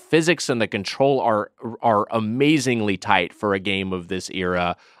think the physics and the control are amazingly tight for a game of this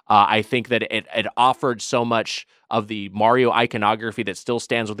era. I think that it offered so much of the Mario iconography that still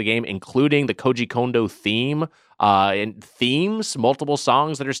stands with the game, including the Koji Kondo theme and themes, multiple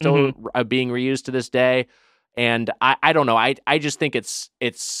songs that are still being reused to this day. And I don't know. I just think it's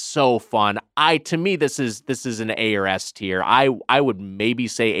so fun. To me, this is an A or S tier. I would maybe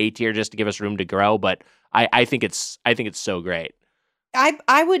say A tier just to give us room to grow, but I think it's so great.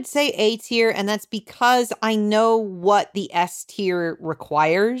 I would say A tier, and that's because I know what the S tier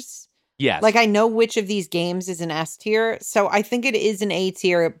requires. Yes. Like I know which of these games is an S tier, so I think it is an A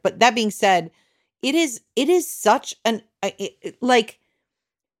tier. But that being said, it is such an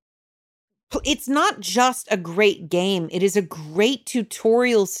it's not just a great game. It is a great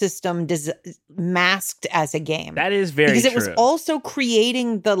tutorial system masked as a game. That is very because true. It was also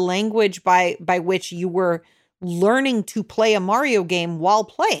creating the language by which you were learning to play a Mario game while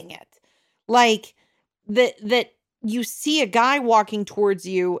playing it. Like that you see a guy walking towards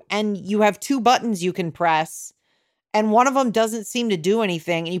you and you have two buttons you can press and one of them doesn't seem to do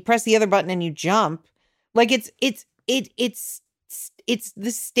anything and you press the other button and you jump. Like it's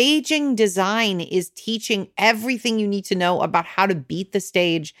the staging design is teaching everything you need to know about how to beat the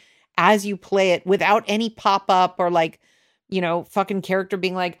stage as you play it without any pop-up or fucking character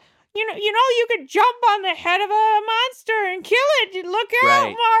being like, you could jump on the head of a monster and kill it. Look out,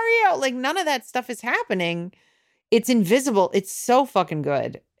 Mario. Like none of that stuff is happening. It's invisible. It's so fucking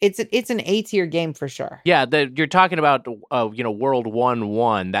good. It's an A tier game for sure. Yeah, you're talking about World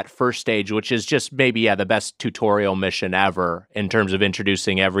 1-1, that first stage, which is just maybe the best tutorial mission ever in terms of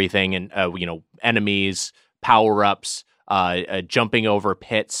introducing everything and enemies, power-ups, jumping over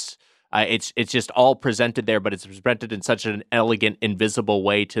pits. It's just all presented there, but it's presented in such an elegant, invisible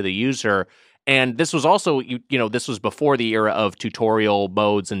way to the user. And this was also, this was before the era of tutorial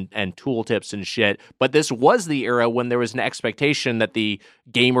modes and tooltips and shit. But this was the era when there was an expectation that the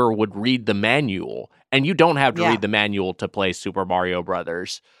gamer would read the manual. And you don't have to read the manual to play Super Mario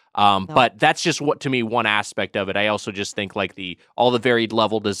Brothers. No. But that's just to me, one aspect of it. I also just think like all the varied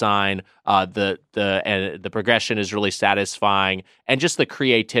level design, the progression is really satisfying, and just the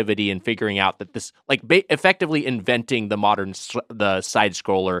creativity and figuring out that this effectively inventing the modern the side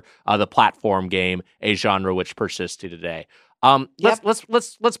scroller, the platform game, a genre which persists to today. Let's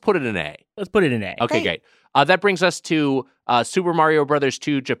put it in A. Let's put it in A. Okay, great. That brings us to Super Mario Brothers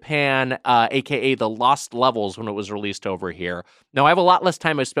 2 Japan, a.k.a. the Lost Levels when it was released over here. Now, I have a lot less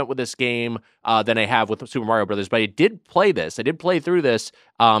time I spent with this game than I have with Super Mario Brothers, but I did play this. I did play through this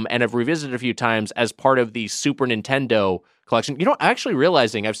and have revisited a few times as part of the Super Nintendo collection. Actually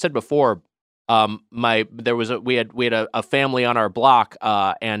realizing, I've said before, we had a family on our block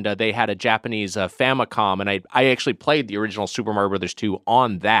and they had a Japanese Famicom, and I actually played the original Super Mario Brothers 2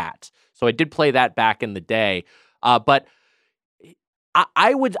 on that. So I did play that back in the day, but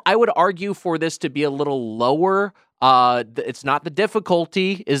I would argue for this to be a little lower. It's not the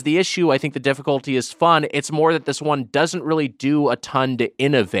difficulty is the issue. I think the difficulty is fun. It's more that this one doesn't really do a ton to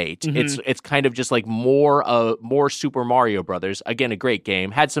innovate. Mm-hmm. It's kind of just like more Super Mario Brothers. Again, a great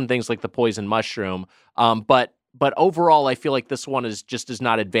game. Had some things like the poison mushroom, but overall, I feel like this one does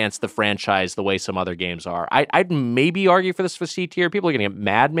not advance the franchise the way some other games are. I'd maybe argue for this for C tier. People are going to get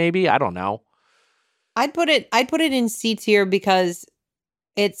mad, maybe. I don't know. I'd put it in C tier because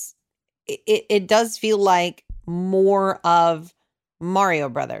it does feel like more of Mario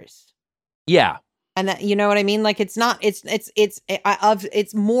Brothers. Yeah. And that, you know what I mean? Like it's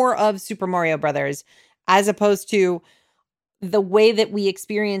more of Super Mario Brothers as opposed to the way that we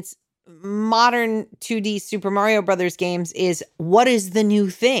experience modern 2D Super Mario Brothers games is what is the new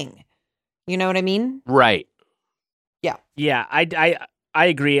thing? You know what I mean? Right. Yeah. Yeah, I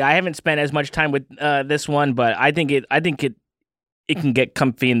agree. I haven't spent as much time with this one, but I think it can get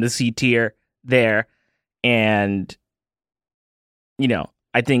comfy in the C tier there, and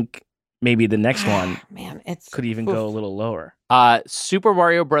I think maybe the next one could even go a little lower. Super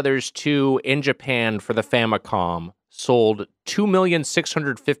Mario Brothers 2 in Japan for the Famicom sold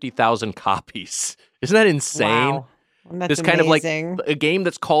 2,650,000 copies. Isn't that insane? Wow. That's this kind amazing. of like a game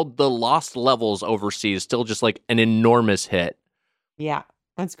that's called The Lost Levels overseas, still just like an enormous hit. Yeah,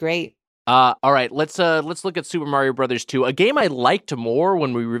 that's great. All right, let's look at Super Mario Brothers 2, a game I liked more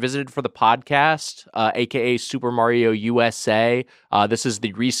when we revisited for the podcast, aka Super Mario USA. This is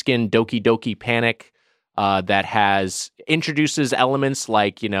the reskin Doki Doki Panic that introduces elements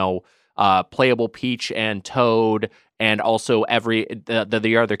like playable Peach and Toad and also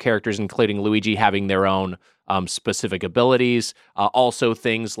the other characters, including Luigi, having their own specific abilities. Also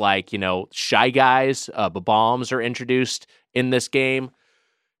things like, Shy Guys, bombs are introduced in this game.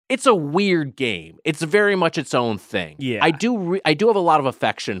 It's a weird game. It's very much its own thing. Yeah. I do have a lot of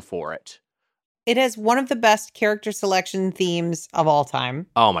affection for it. It has one of the best character selection themes of all time.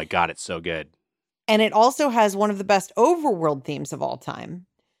 Oh my God, it's so good. And it also has one of the best overworld themes of all time.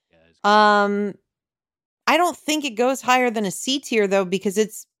 I don't think it goes higher than a C tier though, because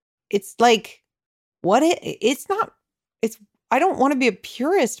it's like it's not. I don't want to be a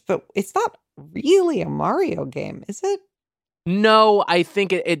purist, but it's not really a Mario game, is it? No, I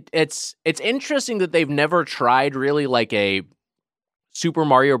think it's interesting that they've never tried really like a Super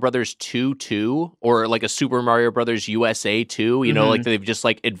Mario Brothers 2 or like a Super Mario Brothers USA 2, like they've just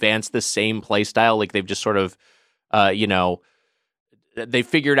like advanced the same play style. Like they've just sort of, they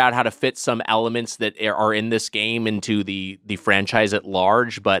figured out how to fit some elements that are in this game into the franchise at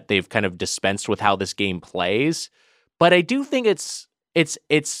large, but they've kind of dispensed with how this game plays. But I do think it's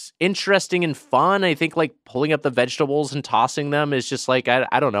interesting and fun. I think like pulling up the vegetables and tossing them is just like,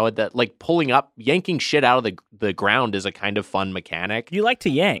 I don't know, that like yanking shit out of the ground is a kind of fun mechanic. You like to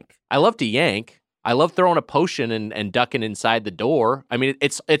yank. I love to yank. I love throwing a potion and ducking inside the door. I mean,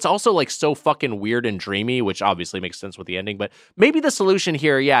 it's also like so fucking weird and dreamy, which obviously makes sense with the ending. But maybe the solution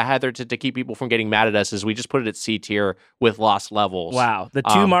here, Heather, to keep people from getting mad at us is we just put it at C tier with lost levels. Wow, the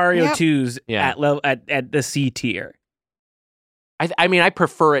two Mario 2s at the C tier. I mean, I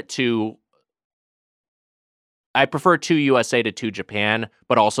prefer it to USA to 2 Japan,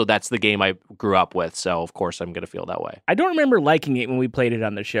 but also that's the game I grew up with, so of course I'm going to feel that way. I don't remember liking it when we played it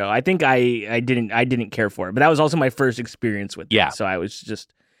on the show. I think I didn't care for it, but that was also my first experience with it. So it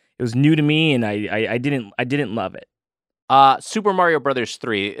was new to me, and I didn't love it. Super Mario Brothers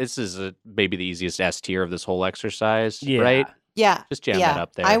 3. This is maybe the easiest S tier of this whole exercise, right? Yeah. Just jam that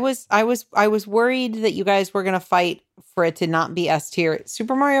up there. I was worried that you guys were going to fight for it to not be S tier.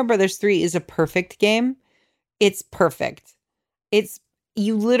 Super Mario Brothers 3 is a perfect game. It's perfect.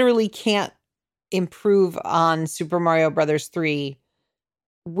 You literally can't improve on Super Mario Brothers 3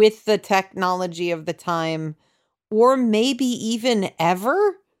 with the technology of the time, or maybe even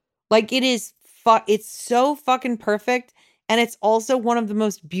ever. Like it's so fucking perfect, and it's also one of the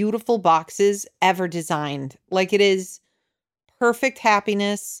most beautiful boxes ever designed. Like it is perfect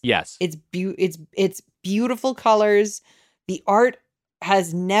happiness. Yes. It's beautiful colors. The art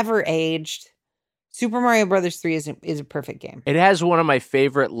has never aged. Super Mario Brothers 3 is a perfect game. It has one of my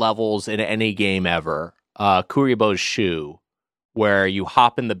favorite levels in any game ever, Kuribo's Shoe, where you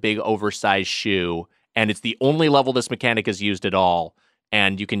hop in the big oversized shoe, and it's the only level this mechanic is used at all,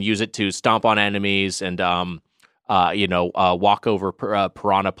 and you can use it to stomp on enemies and walk over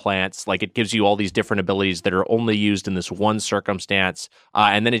piranha plants. Like it gives you all these different abilities that are only used in this one circumstance,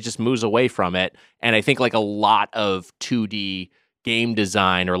 and then it just moves away from it. And I think like a lot of 2D game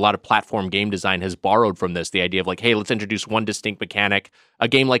design or a lot of platform game design has borrowed from this. The idea of like, hey, let's introduce one distinct mechanic. A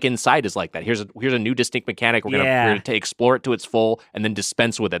game like Inside is like that. Here's a new distinct mechanic. We're gonna explore it to its full and then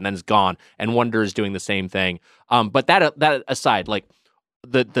dispense with it, and then it's gone. And Wonder is doing the same thing. But that aside, like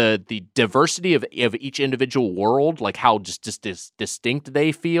the diversity of each individual world, like how just distinct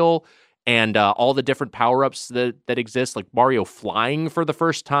they feel, and all the different power-ups that exist, like Mario flying for the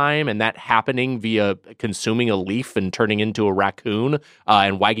first time, and that happening via consuming a leaf and turning into a raccoon,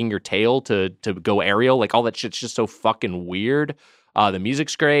 and wagging your tail to go aerial, like all that shit's just so fucking weird. The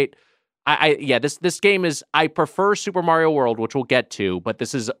music's great. This game is, I prefer Super Mario World, which we'll get to, but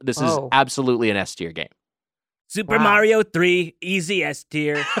this is absolutely an S tier game. Super Mario 3, easy S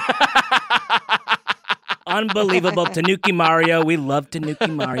tier. Unbelievable. Tanuki Mario. We love Tanuki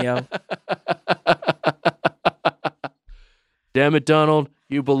Mario. Damn it, Donald.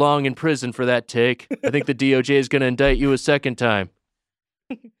 You belong in prison for that take. I think the DOJ is going to indict you a second time.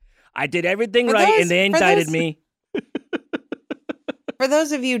 I did everything right, and they indicted me. For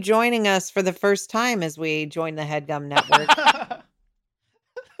those of you joining us for the first time as we join the HeadGum Network,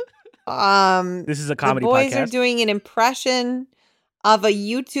 this is a comedy podcast. The boys podcast. Are doing an impression of a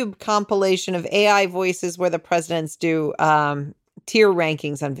YouTube compilation of AI voices where the presidents do tier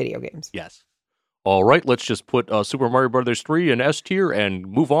rankings on video games. Yes. All right, let's just put Super Mario Brothers 3 in S tier and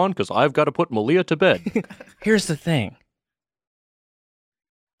move on, because I've got to put Malia to bed. Here's the thing.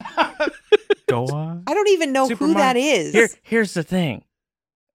 Go on. I don't even know who that is. Here's the thing.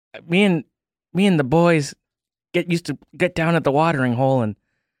 Me and the boys get down at the watering hole and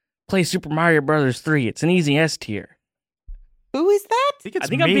play Super Mario Brothers 3. It's an easy S tier. Who is that? I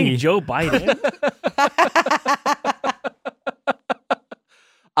think I'm being Joe Biden.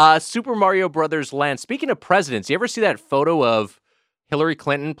 Super Mario Brothers Land. Speaking of presidents, you ever see that photo of Hillary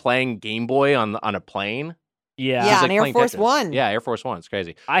Clinton playing Game Boy on a plane? Yeah. Yeah, She's, on Air playing Force Tetris. One. Yeah, Air Force One. It's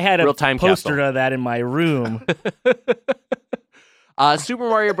crazy. I had a Real-time poster capsule. of that in my room. Super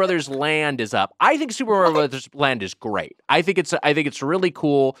Mario Brothers Land is up. I think Super Mario Brothers Land is great. I think it's really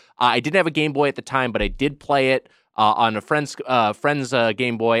cool. I didn't have a Game Boy at the time, but I did play it on a friend's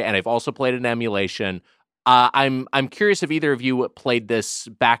Game Boy, and I've also played an emulation. I'm curious if either of you played this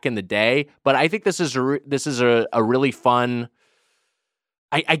back in the day, but I think this is a really fun.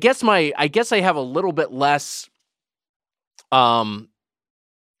 I guess I have a little bit less.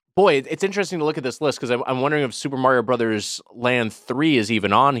 Boy, it's interesting to look at this list because I'm wondering if Super Mario Brothers Land 3 is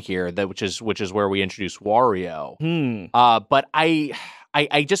even on here, which is where we introduce Wario. But I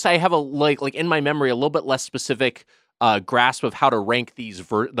have a like in my memory a little bit less specific grasp of how to rank these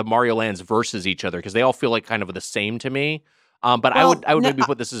the Mario Lands versus each other because they all feel like kind of the same to me. But I would maybe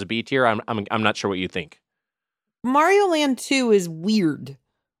put this as a B tier. I'm not sure what you think. Mario Land 2 is weird.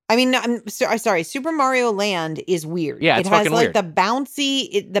 I mean, I'm sorry. Super Mario Land is weird. Yeah, it's it has fucking like weird.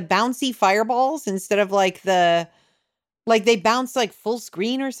 the bouncy fireballs instead of like they bounce like full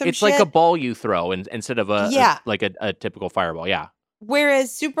screen or some It's shit. like a ball you throw instead of a typical fireball. Yeah.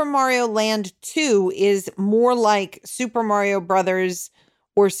 Whereas Super Mario Land 2 is more like Super Mario Brothers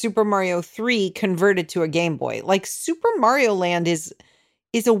or Super Mario 3 converted to a Game Boy. Like Super Mario Land is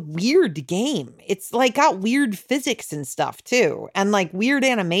a weird game. It's like got weird physics and stuff too, and like weird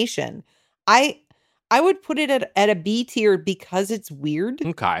animation. I would put it at a B tier because it's weird.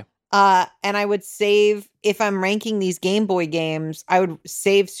 Okay. And I would save, if I'm ranking these Game Boy games, I would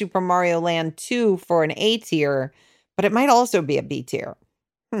save Super Mario Land 2 for an A tier, but it might also be a B tier.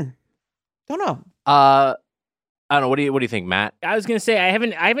 Don't know. I don't know. What do you think, Matt? I was gonna say I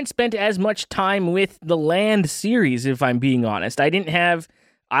haven't spent as much time with the Land series, if I'm being honest. I didn't have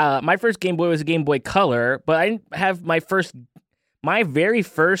my first Game Boy was a Game Boy Color, but I didn't have my very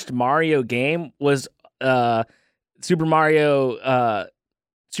first Mario game was Super Mario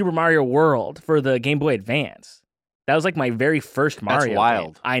World for the Game Boy Advance. That was like my very first Mario. That's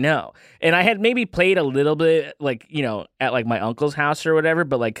wild. Game. I know. And I had maybe played a little bit like, at like my uncle's house or whatever,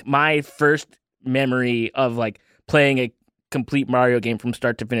 but like my first memory of like playing a complete Mario game from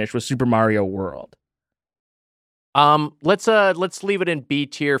start to finish was Super Mario World. Let's leave it in B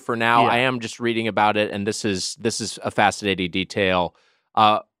tier for now. Yeah. I am just reading about it, and this is a fascinating detail.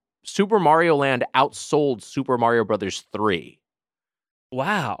 Super Mario Land outsold Super Mario Brothers 3.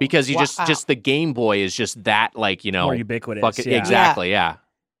 Wow. Because just the Game Boy is just that more ubiquitous. Yeah. Exactly, yeah.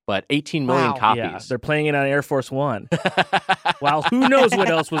 But 18 million copies. Yeah, they're playing it on Air Force One. Well, who knows what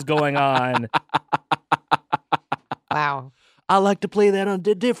else was going on? Wow. I like to play that on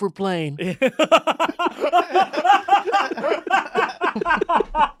a different plane.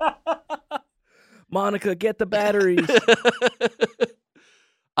 Monica, get the batteries.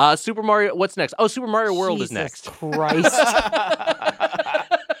 Super Mario, what's next? Oh, Super Mario World Jesus is next. Christ.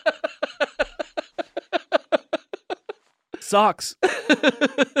 Socks.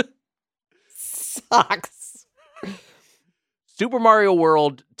 Sucks. Super Mario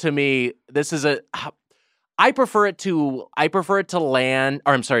World, to me, this is I prefer it to Land,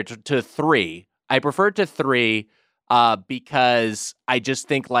 or I'm sorry, to 3. I prefer it to 3 because I just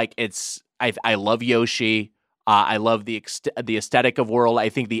think like I love Yoshi. I love the aesthetic of World. I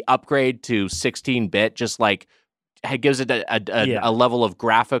think the upgrade to 16-bit just like it gives it a level of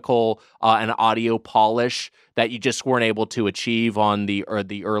graphical and audio polish that you just weren't able to achieve on the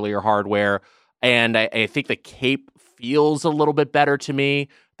earlier hardware. And I think the cape feels a little bit better to me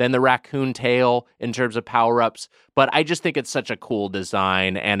than the raccoon tail in terms of power-ups. But I just think it's such a cool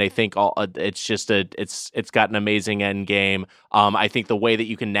design, and I think it's just it's got an amazing end game. I think the way that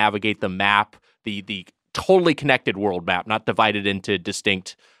you can navigate the map, the totally connected world map, not divided into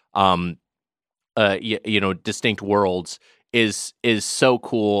distinct distinct worlds, is so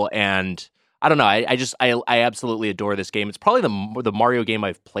cool. And I don't know. I absolutely adore this game. It's probably the Mario game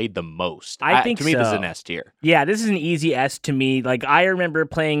I've played the most. I think to me, so. this is an S tier. Yeah, this is an easy S to me. Like I remember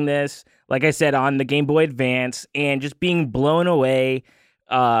playing this, like I said, on the Game Boy Advance, and just being blown away.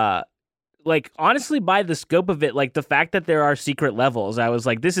 Like honestly, by the scope of it, like the fact that there are secret levels, I was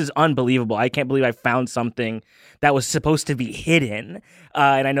like, this is unbelievable. I can't believe I found something that was supposed to be hidden.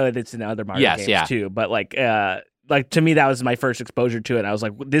 And I know that it's in other Mario games too, but like to me, that was my first exposure to it. I was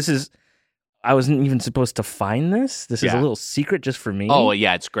like, I wasn't even supposed to find this. This is a little secret just for me. Oh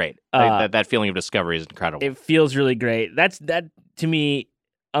yeah, it's great. That feeling of discovery is incredible. It feels really great. That to me,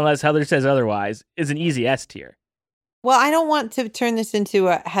 unless Heather says otherwise, is an easy S tier. Well, I don't want to turn this into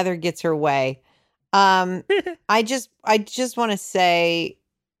a Heather gets her way. I just want to say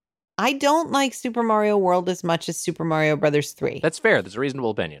I don't like Super Mario World as much as Super Mario Brothers 3. That's fair. That's a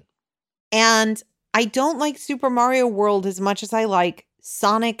reasonable opinion. And I don't like Super Mario World as much as I like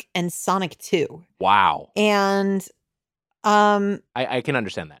Sonic and Sonic 2. Wow. And I can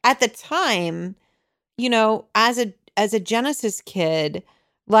understand that. At the time, as a Genesis kid,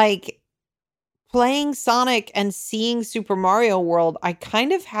 like playing Sonic and seeing Super Mario World, I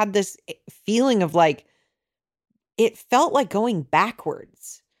kind of had this feeling of like, it felt like going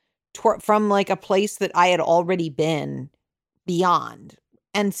backwards from like a place that I had already been beyond.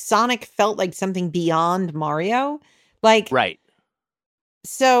 And Sonic felt like something beyond Mario. Like, right.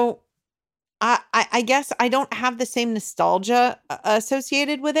 So I guess I don't have the same nostalgia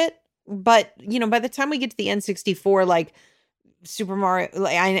associated with it. But, by the time we get to the N64, like Super Mario,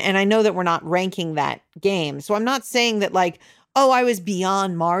 and I know that we're not ranking that game. So I'm not saying that like, oh, I was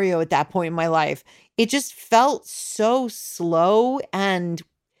beyond Mario at that point in my life. It just felt so slow and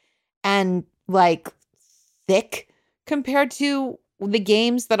like thick compared to the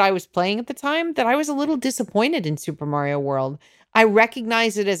games that I was playing at the time that I was a little disappointed in Super Mario World. I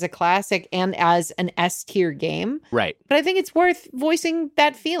recognize it as a classic and as an S tier game. Right. But I think it's worth voicing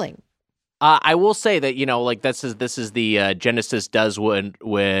that feeling. I will say that, like this is the Genesis does what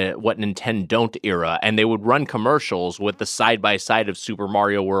Nintendo don't era, and they would run commercials with the side-by-side of Super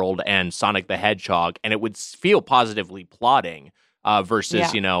Mario World and Sonic the Hedgehog, and it would feel positively plotting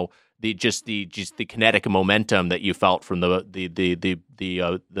versus, the kinetic momentum that you felt from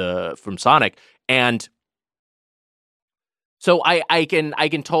from Sonic. And so I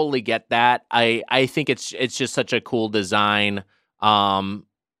can totally get that. I think it's just such a cool design.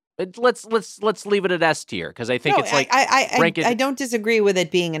 Let's leave it at S tier because I think it's like I don't disagree with it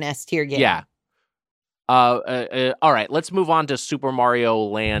being an S tier game. Yeah. All right, let's move on to Super Mario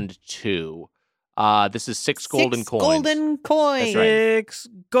Land 2. This is 6 golden coins. Golden coins. That's right. 6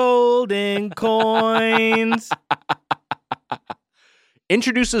 golden coins.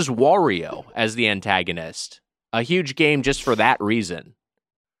 Introduces Wario as the antagonist. A huge game just for that reason.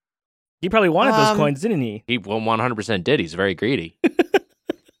 He probably wanted those coins, didn't he? He 100% did. He's very greedy.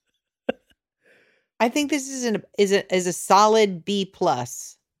 I think this is a solid B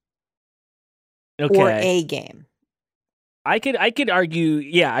plus. Okay. Or A game. I could argue,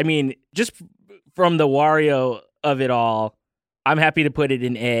 yeah, I mean, just from the Wario of it all, I'm happy to put it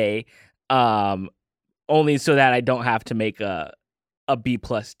in A, only so that I don't have to make a B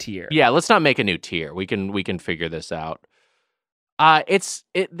plus tier. Yeah, let's not make a new tier. We can figure this out. This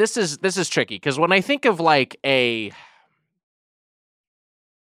is tricky because when I think of like I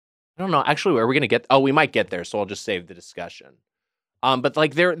don't know. Actually, are we going to get? Oh, we might get there. So I'll just save the discussion. But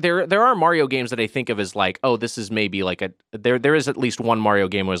like there are Mario games that I think of as like, oh, this is maybe like there is at least one Mario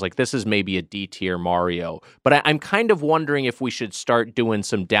game where it's like this is maybe a D tier Mario. But I'm kind of wondering if we should start doing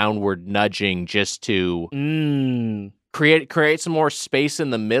some downward nudging just to create some more space in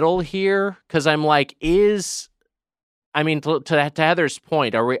the middle here. Because I'm like, to Heather's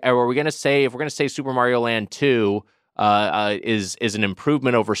point, are we going to say if we're going to say Super Mario Land 2 is an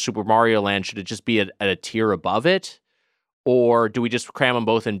improvement over Super Mario Land, should it just be at a tier above it? Or do we just cram them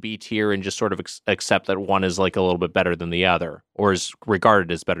both in B tier and just sort of accept that one is like a little bit better than the other, or is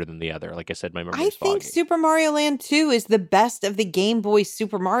regarded as better than the other? Like I said, my memory is foggy. I think Super Mario Land 2 is the best of the Game Boy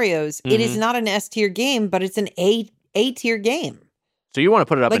Super Marios. Mm-hmm. It is not an S tier game, but it's an A tier game. So you want to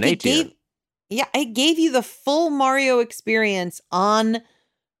put it up in A tier? It gave you the full Mario experience on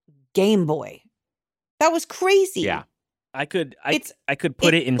Game Boy. That was crazy. Yeah. I could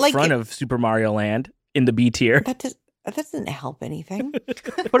put it in front of Super Mario Land in the B tier. That doesn't help anything.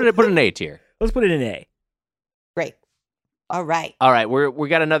 Put it in A tier. Let's put it in A. Great. All right. We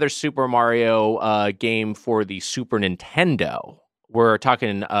got another Super Mario game for the Super Nintendo. We're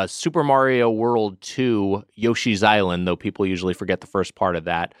talking Super Mario World 2 Yoshi's Island, though people usually forget the first part of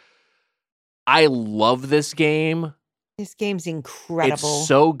that. I love this game. This game's incredible. It's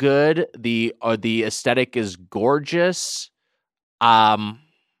so good. The aesthetic is gorgeous.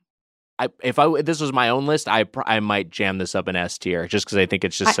 If this was my own list, I might jam this up in S tier just because I think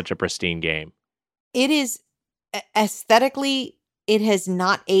it's just such a pristine game. It is aesthetically, it has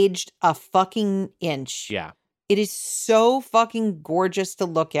not aged a fucking inch. Yeah. It is so fucking gorgeous to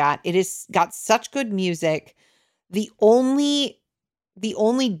look at. It has got such good music. The only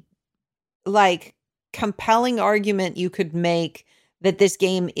like compelling argument you could make that this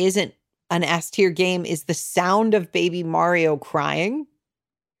game isn't an S tier game is the sound of Baby Mario crying.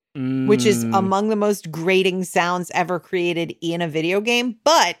 Which is among the most grating sounds ever created in a video game,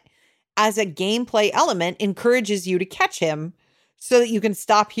 but as a gameplay element encourages you to catch him so that you can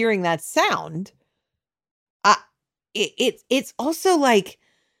stop hearing that sound. It's also like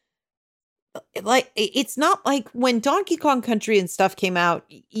like it's not like when Donkey Kong Country and stuff came out,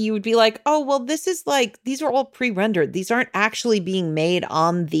 you would be like, oh well, this is like these are all pre-rendered. These aren't actually being made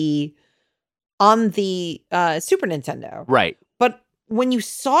on the Super Nintendo. Right. But when you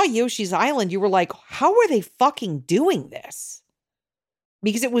saw Yoshi's Island, you were like, how are they fucking doing this?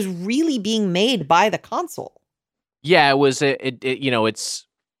 Because it was really being made by the console. Yeah, it was. It's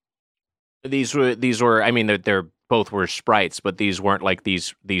these were. I mean, they're both were sprites, but these weren't like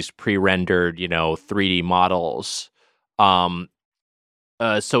these pre-rendered, 3D models.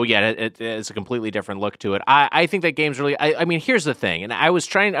 So yeah, it's a completely different look to it. I think that game's really. I mean, here's the thing, and I was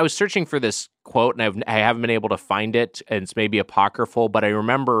searching for this quote, and I haven't been able to find it, and it's maybe apocryphal, but I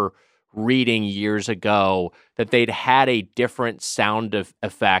remember reading years ago that they'd had a different sound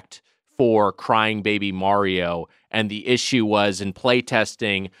effect for Crying Baby Mario, and the issue was in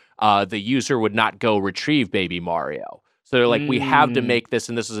playtesting, the user would not go retrieve Baby Mario. So they're like, we have to make this,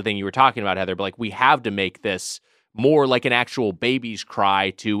 and this is the thing you were talking about, Heather, but like, we have to make this more like an actual baby's cry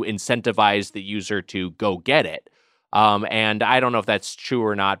to incentivize the user to go get it. And I don't know if that's true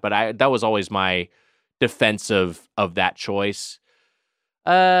or not, but that was always my defense of that choice.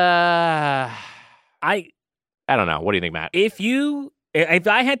 I don't know. What do you think, Matt? If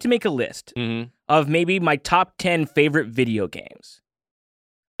I had to make a list of maybe my top 10 favorite video games,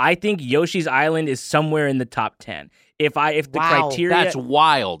 I think Yoshi's Island is somewhere in the top 10. If the criteria, that's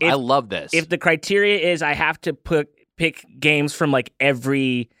wild. I love this. If the criteria is I have to pick games from like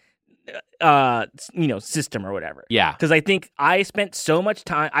every system or whatever. Yeah. Because I think I spent so much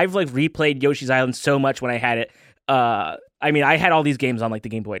time. I've like replayed Yoshi's Island so much when I had it. I mean, I had all these games on like the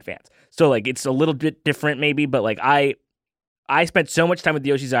Game Boy Advance, so like it's a little bit different maybe, but like I spent so much time with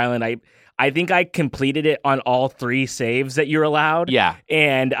Yoshi's Island. I think I completed it on all 3 saves that you're allowed. Yeah.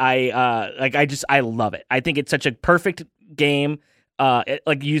 And I love it. I think it's such a perfect game.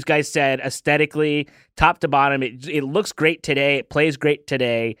 Like you guys said, aesthetically, top to bottom, it looks great today. It plays great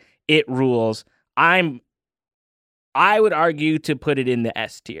today. It rules. I would argue to put it in the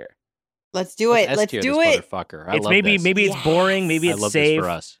S tier. Let's do it. Let's do it. Motherfucker. It's maybe it's boring, maybe it's safe, for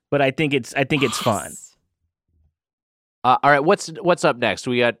us. But I think it's fun. All right, what's up next?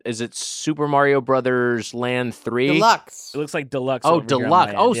 We got, is it Super Mario Brothers Land 3? Deluxe. It looks like Deluxe. Oh, over here on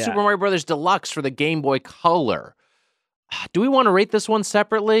Deluxe. my end, yeah. Super Mario Brothers Deluxe for the Game Boy Color. Do we want to rate this one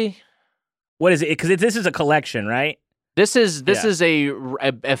separately? What is it? Because this is a collection, right? This is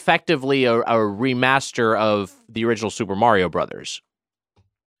effectively a remaster of the original Super Mario Brothers.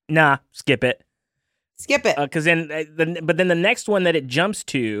 Nah, skip it. Skip it. Because then the next one that it jumps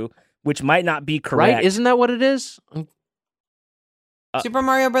to, which might not be correct, right? Isn't that what it is? Super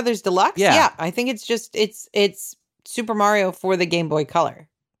Mario Brothers Deluxe? Yeah. I think it's just it's Super Mario for the Game Boy Color.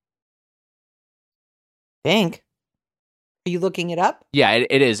 Think. Are you looking it up? Yeah,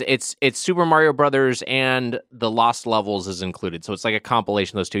 it is. It's Super Mario Brothers and the Lost Levels is included. So it's like a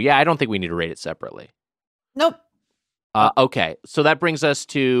compilation of those two. Yeah, I don't think we need to rate it separately. Nope. Okay. So that brings us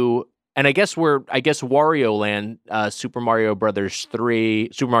to, and I guess Wario Land, Super Mario Brothers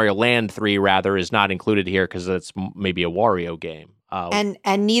 3, Super Mario Land 3 rather, is not included here because it's maybe a Wario game. And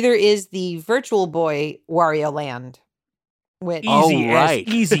neither is the Virtual Boy Wario Land. Which...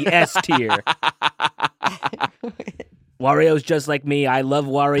 Easy S tier. Wario's just like me. I love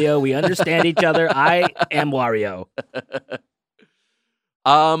Wario. We understand each other. I am Wario.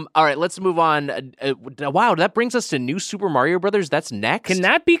 All right, let's move on. Wow, that brings us to New Super Mario Brothers. That's next. Can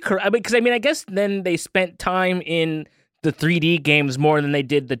that be correct? Because I guess then they spent time in the 3D games more than they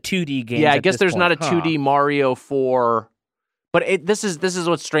did the 2D games. Yeah, I guess there's not a 2D Mario 4. But this is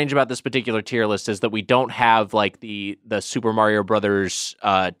what's strange about this particular tier list is that we don't have like the Super Mario Brothers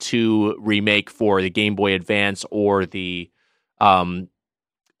 2 remake for the Game Boy Advance or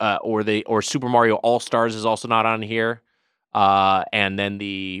or Super Mario All-Stars is also not on here. And then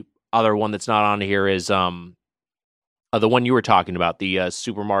the other one that's not on here is the one you were talking about, the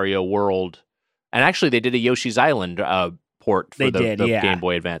Super Mario World. And actually they did a Yoshi's Island port for the Game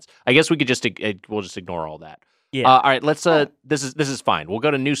Boy Advance. I guess we could we'll just ignore all that. Yeah. All right. Let's. This is fine. We'll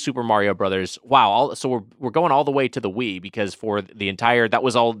go to New Super Mario Brothers. Wow. So we're going all the way to the Wii because for the entire that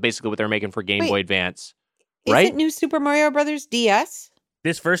was all basically what they're making for Game Boy Advance. Right? Is it New Super Mario Brothers DS?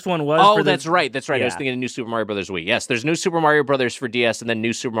 This first one was. Oh, that's right. That's right. Yeah. I was thinking of New Super Mario Brothers Wii. Yes, there's New Super Mario Brothers for DS, and then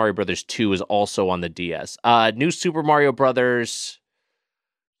New Super Mario Brothers 2 is also on the DS. New Super Mario Brothers.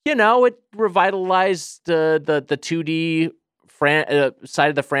 It revitalized the 2D. Side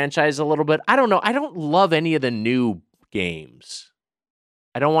of the franchise a little bit. I don't know. I don't love any of the new games.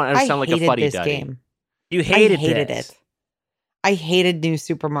 I don't want to sound like a fuddy-duddy. Game. You hated it. I hated New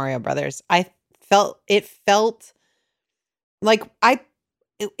Super Mario Brothers. It felt like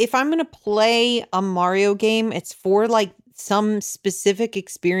if I'm going to play a Mario game, it's for like some specific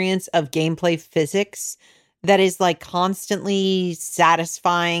experience of gameplay physics that is like constantly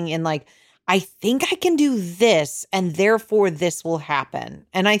satisfying and like, I think I can do this and therefore this will happen.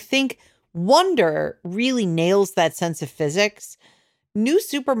 And I think Wonder really nails that sense of physics. New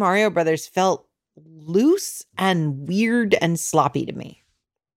Super Mario Brothers felt loose and weird and sloppy to me.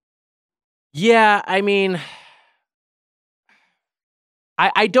 Yeah, I mean,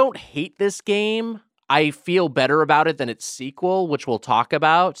 I don't hate this game. I feel better about it than its sequel, which we'll talk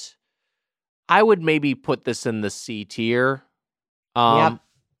about. I would maybe put this in the C tier. Yep.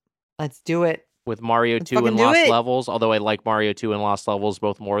 Let's do it. With Mario 2 and Lost Levels, although I like Mario 2 and Lost Levels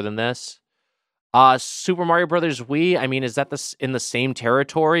both more than this. Super Mario Brothers Wii, I mean, is that in the same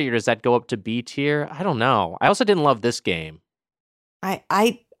territory, or does that go up to B tier? I don't know. I also didn't love this game. I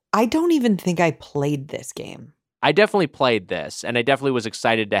don't even think I played this game. I definitely played this, and I definitely was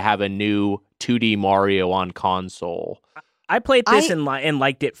excited to have a new 2D Mario on console. I played this and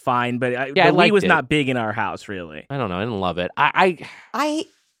liked it fine, but the Wii was not big in our house, really. I don't know. I didn't love it. I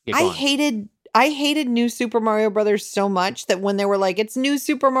hated New Super Mario Brothers so much that when they were like, it's New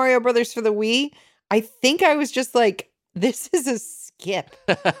Super Mario Brothers for the Wii, I think I was just like, this is a skip.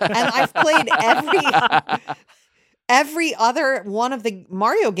 And I've played every other one of the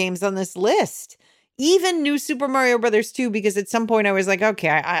Mario games on this list. Even New Super Mario Brothers 2, because at some point I was like, okay,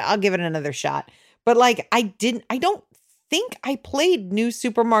 I'll give it another shot. But like, I don't think I played New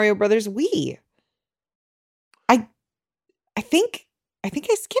Super Mario Brothers Wii. I think I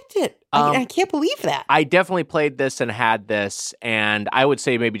skipped it. I can't believe that. I definitely played this and had this, and I would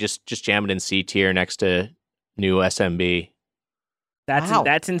say maybe just jam it in C tier next to new SMB.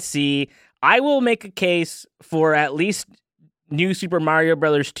 That's in C. I will make a case for at least New Super Mario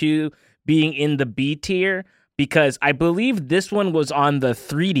Brothers 2 being in the B tier, because I believe this one was on the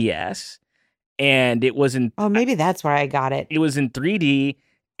 3DS, and it was in... Oh, maybe that's where I got it. It was in 3D,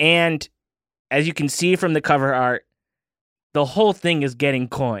 and as you can see from the cover art, the whole thing is getting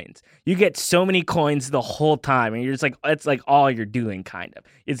coins. You get so many coins the whole time, and you're just like, it's like all you're doing, kind of.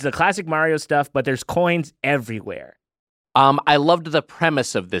 It's the classic Mario stuff, but there's coins everywhere. I loved the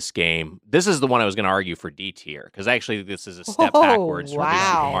premise of this game. This is the one I was going to argue for D tier, because actually this is a step backwards from New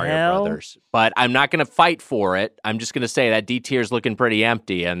Super Mario Brothers. But I'm not going to fight for it. I'm just going to say that D tier is looking pretty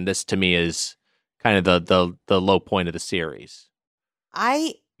empty, and this to me is kind of the low point of the series.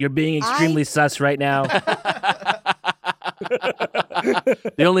 You're being extremely sus right now.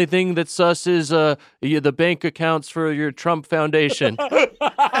 The only thing that's sus is the bank accounts for your Trump Foundation.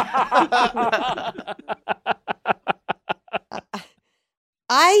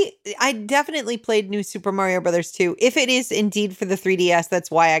 I definitely played New Super Mario Brothers 2. If it is indeed for the 3DS, that's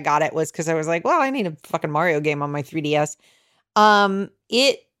why I got it, was because I was like, well, I need a fucking Mario game on my 3DS.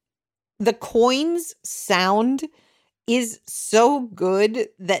 The coins sound is so good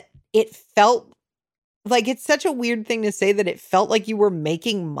that it felt like, it's such a weird thing to say that it felt like you were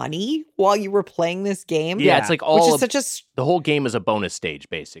making money while you were playing this game. Yeah, it's like the whole game is a bonus stage,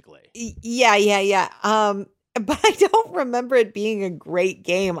 basically. Yeah. But I don't remember it being a great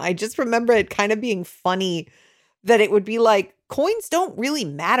game. I just remember it kind of being funny that it would be like, coins don't really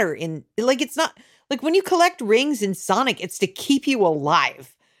matter it's not like when you collect rings in Sonic, it's to keep you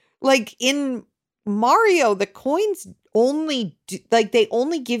alive. Like in Mario, the coins only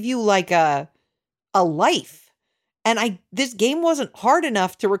give you like a life. And this game wasn't hard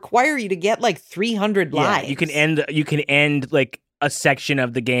enough to require you to get like 300 lives. You can end like a section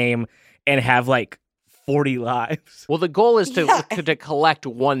of the game and have like 40 lives. Well, the goal is to collect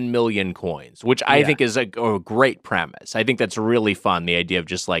 1 million coins, which I think is a great premise. I think that's really fun. The idea of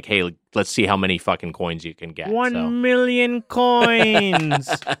just like, hey, let's see how many fucking coins you can get. 1 million coins.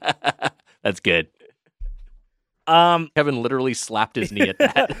 That's good. Kevin literally slapped his knee at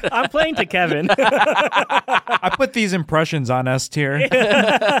that. I'm playing to Kevin. I put these impressions on S tier.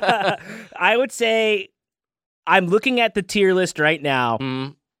 I would say I'm looking at the tier list right now.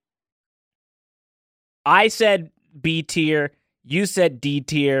 Mm. I said B tier. You said D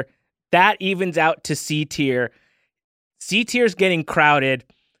tier. That evens out to C tier. C tier is getting crowded.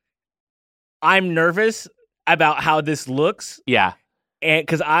 I'm nervous about how this looks. Yeah. And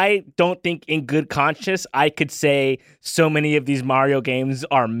because I don't think in good conscience I could say so many of these Mario games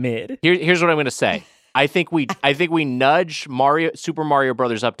are mid. Here's what I'm going to say. I think we nudge Super Mario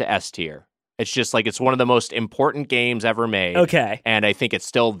Brothers up to S tier. It's just like, it's one of the most important games ever made. Okay. And I think it's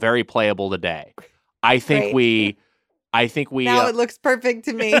still very playable today. I think we now it looks perfect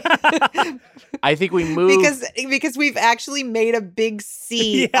to me. I think we moved because we've actually made a big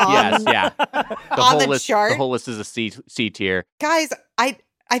C on the chart. The whole list is a C tier. Guys,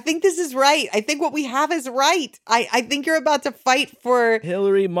 I think this is right. I think what we have is right. I think you're about to fight for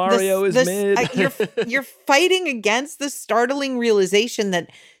Hillary. Mario is mid. You're fighting against the startling realization that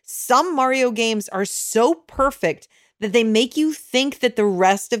some Mario games are so perfect that they make you think that the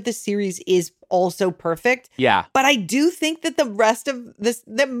rest of the series is also perfect. Yeah. But I do think that the rest of this,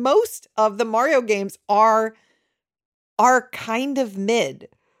 that most of the Mario games are kind of mid.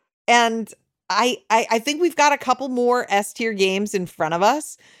 And I think we've got a couple more S tier games in front of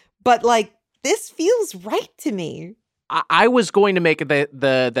us, but like this feels right to me. I was going to make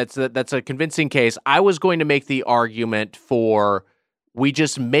that's a convincing case. I was going to make the argument for we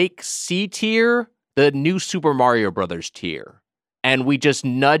just make C tier the new Super Mario Brothers tier, and we just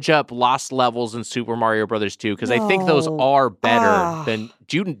nudge up Lost Levels and Super Mario Brothers 2 because I think those are better than.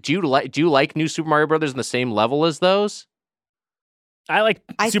 Do you like New Super Mario Brothers in the same level as those? I like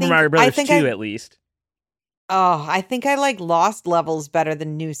Super Mario Brothers 2 at least. Oh, I think I like Lost Levels better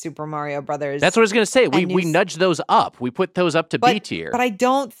than New Super Mario Brothers. That's what I was going to say. We nudge those up. We put those up to B tier. But I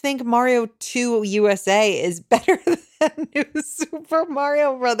don't think Mario 2 USA is better than New Super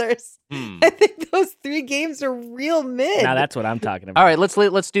Mario Brothers. I think those three games are real mid. Now that's what I'm talking about. All right, let's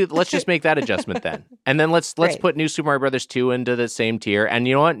just make that adjustment then, and then let's put New Super Mario Brothers 2 into the same tier. And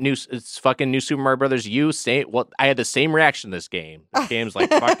you know what? It's fucking New Super Mario Brothers U. I had the same reaction to this game. This game's like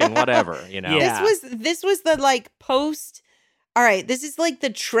fucking whatever, you know. Yeah. This was the like post. All right, this is like the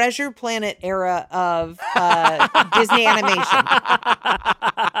Treasure Planet era of Disney animation.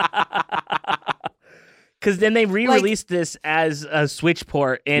 Because then they re-released this as a Switch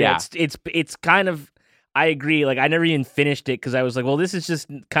port, and it's kind of. I agree. Like I never even finished it because I was like, well, this is just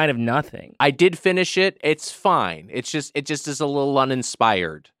kind of nothing. I did finish it. It's fine. It just is a little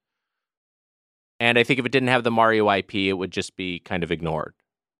uninspired. And I think if it didn't have the Mario IP, it would just be kind of ignored.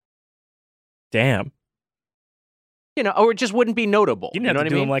 Damn. You know, or it just wouldn't be notable. You didn't have to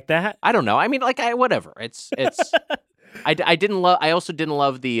do them like that. I don't know. I mean, like whatever. It's. I didn't love. I also didn't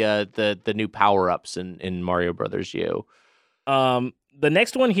love the new power ups in Mario Brothers U. The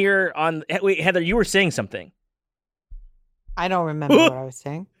next one here on wait, Heather, you were saying something. I don't remember what I was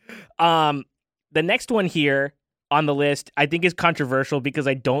saying. The next one here on the list, I think is controversial because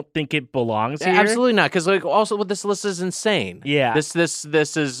I don't think it belongs here. Absolutely not, because like also with this list is insane. Yeah, this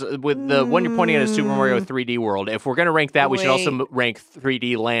is with the one you're pointing at is Super Mario 3D World. If we're gonna rank that, we should also rank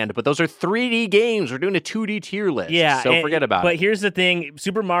 3D Land. But those are 3D games. We're doing a 2D tier list. Yeah, so forget about it. But here's the thing: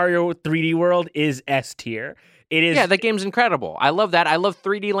 Super Mario 3D World is S tier. It is. Yeah, that game's incredible. I love that. I love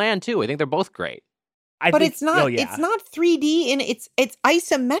 3D Land too. I think they're both great. It's not. It's not 3D, and it's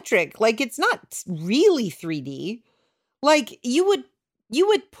isometric. Like it's not really 3D. Like you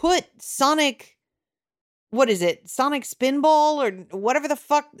would put Sonic, what is it? Sonic Spinball or whatever the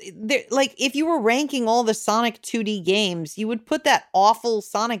fuck. Like if you were ranking all the Sonic 2D games, you would put that awful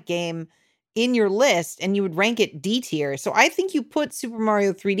Sonic game in your list, and you would rank it D tier. So I think you put Super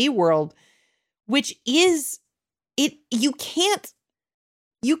Mario 3D World, which is it.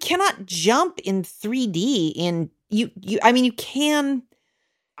 You cannot jump in 3D in you. I mean, you can.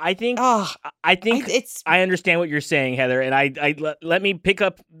 I think I understand what you're saying, Heather, and let me pick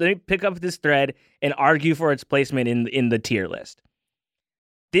up this thread and argue for its placement in the tier list.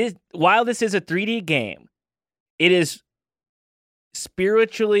 While this is a 3D game, it is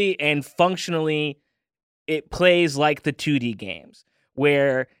spiritually and functionally it plays like the 2D games,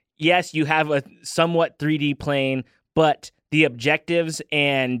 where yes, you have a somewhat 3D plane, but the objectives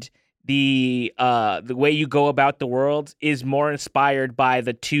and the way you go about the world is more inspired by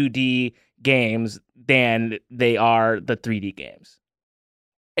the 2D games than they are the 3D games.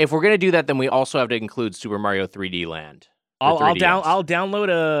 If we're gonna do that, then we also have to include Super Mario 3D Land. I'll download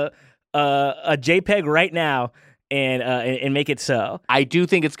a JPEG right now and make it so. I do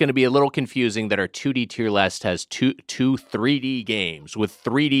think it's going to be a little confusing that our 2D tier list has two 3D games with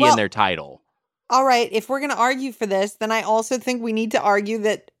 3D in their title. All right, if we're going to argue for this, then I also think we need to argue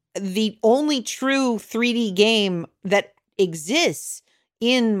that the only true 3D game that exists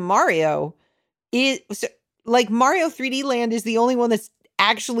in Mario is like Mario 3D Land is the only one that's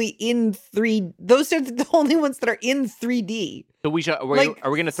actually in 3D. Those are the only ones that are in 3D. So are we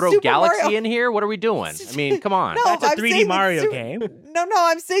going to throw Super Galaxy Mario in here? What are we doing? I mean, come on. No, that's a 3D Mario game. No,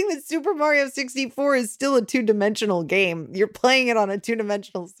 I'm saying that Super Mario 64 is still a two-dimensional game. You're playing it on a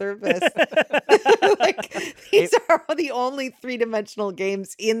two-dimensional surface. These are the only three-dimensional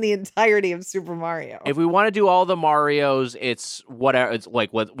games in the entirety of Super Mario. If we want to do all the Marios, it's whatever. It's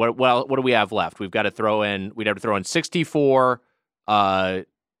like what do we have left? We'd have to throw in 64,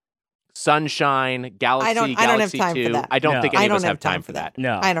 Sunshine, Galaxy, I don't have Galaxy time 2. for that. I don't No. think any I of us don't have time for that.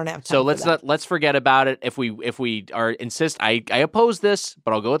 No. I don't have time. So for let's forget about it. If we are insist, I oppose this,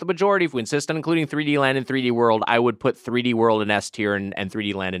 but I'll go with the majority. If we insist on including 3D Land and 3D World, I would put 3D World in S tier and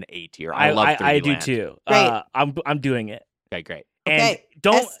 3D Land in A tier. I love 3D I do Land. too. Great. I'm doing it. Okay, great. Okay, And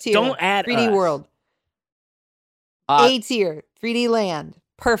don't S tier, don't add 3D us. World. A tier, 3D Land.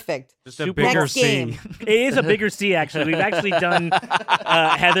 Perfect. Just a Super- bigger Next C. game. It is a bigger C, actually. We've actually done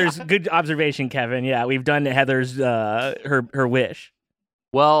Heather's good observation, Kevin. Yeah, we've done Heather's her wish.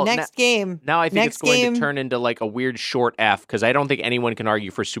 Well, Next game. now I think Next it's going game. to turn into like a weird short F because I don't think anyone can argue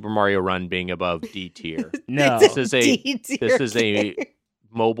for Super Mario Run being above D tier. No. This is a D-tier a game.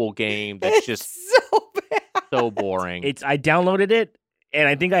 mobile game that's just so bad. so boring. I downloaded it and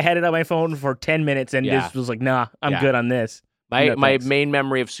I think I had it on my phone for 10 minutes and Yeah. just was like, nah, I'm Yeah. good on this. My No, thanks. main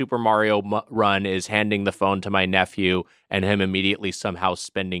memory of Super Mario Run is handing the phone to my nephew and him immediately somehow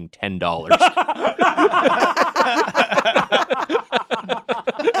spending $10.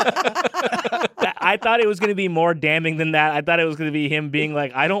 I thought it was going to be more damning than that. I thought it was going to be him being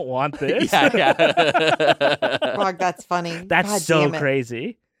like, I don't want this. yeah. Fuck, that's funny. That's God so damn it.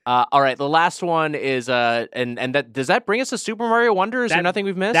 crazy. All right, the last one is and that does that bring us to Super Mario Wonder? Is there nothing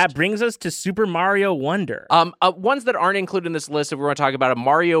we've missed? That brings us to Super Mario Wonder. Ones that aren't included in this list, if we want to talk about it,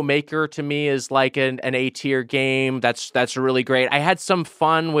 Mario Maker to me is like an A tier game. That's really great. I had some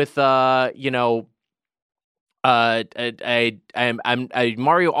fun with Mario All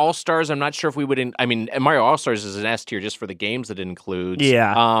Stars. I'm not sure if we would. Mario All Stars is an S tier just for the games that it includes.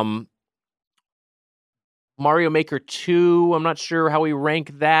 Yeah. Mario Maker 2, I'm not sure how we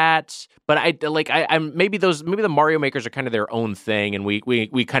rank that, but I'm maybe the Mario Makers are kind of their own thing, and we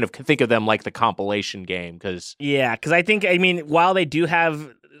kind of think of them like the compilation game because because I think while they do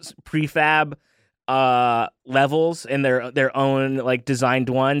have prefab levels and their own like designed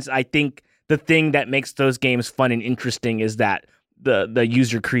ones, I think the thing that makes those games fun and interesting is that the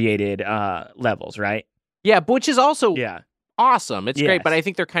user created levels, right? Yeah, which is also awesome. It's great, Yes. but I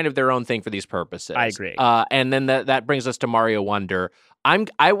think they're kind of their own thing for these purposes. I agree. And then that brings us to Mario Wonder. I'm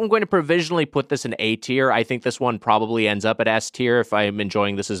going to provisionally put this in A tier. I think this one probably ends up at S tier if I'm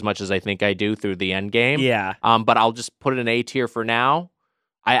enjoying this as much as I think I do through the end game. Yeah. But I'll just put it in A tier for now.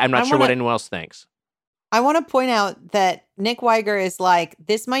 I'm not sure what anyone else thinks. I want to point out that Nick Weiger is like,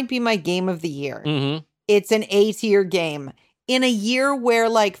 this might be my game of the year. Mm-hmm. It's an A tier game. In a year where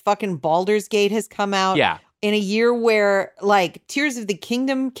like fucking Baldur's Gate has come out. Yeah. In a year where like Tears of the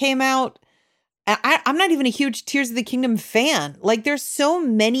Kingdom came out. I'm not even a huge Tears of the Kingdom fan. Like there's so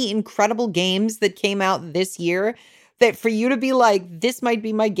many incredible games that came out this year that for you to be like, this might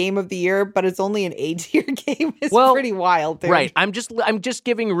be my game of the year, but it's only an A tier game is pretty wild. Dude. Right. I'm just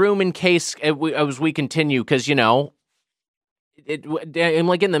giving room in case as we continue because I'm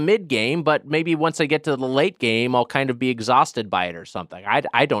like in the mid game, but maybe once I get to the late game, I'll kind of be exhausted by it or something.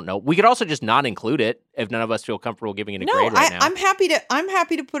 I don't know. We could also just not include it if none of us feel comfortable giving it a grade right now. I'm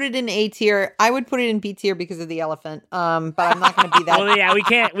happy to put it in A tier. I would put it in B tier because of the elephant. But I'm not going to be that. Well, yeah, we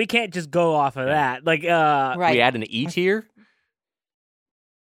can't just go off of that. Like, right. We add an E tier,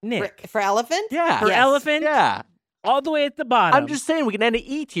 Nick for elephant. Yeah, for elephant. Yeah. All the way at the bottom. I'm just saying we can add an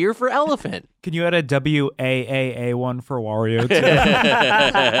E tier for elephant. Can you add a WAAA one for Wario too?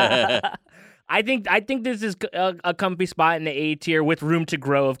 I think this is a comfy spot in the A tier with room to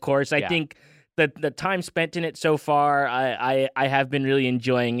grow. Of course, I think that the time spent in it so far, I have been really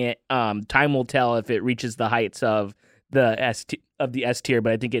enjoying it. Time will tell if it reaches the heights of the S tier,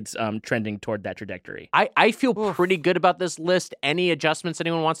 but I think it's trending toward that trajectory. I feel pretty good about this list. Any adjustments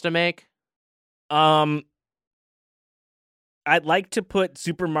anyone wants to make? I'd like to put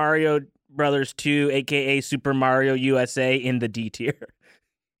Super Mario Brothers 2, aka Super Mario USA, in the D tier.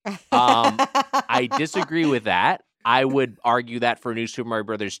 I disagree with that. I would argue that for New Super Mario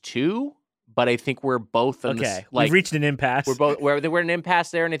Brothers 2, but I think we're both in this, we've reached an impasse. We're in an impasse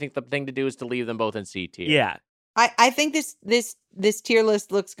there, and I think the thing to do is to leave them both in C tier. Yeah. I think this tier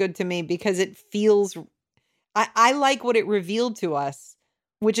list looks good to me because it feels I like what it revealed to us,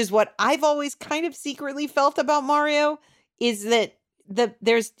 which is what I've always kind of secretly felt about Mario, is that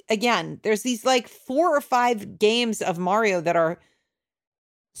there's these like 4 or 5 games of Mario that are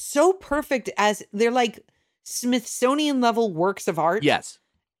so perfect as they're like Smithsonian level works of art. Yes.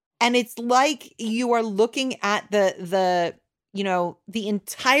 And it's like you are looking at the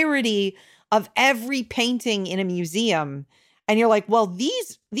entirety of every painting in a museum, and you're like, well,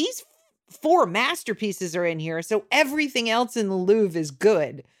 these 4 masterpieces are in here, so everything else in the Louvre is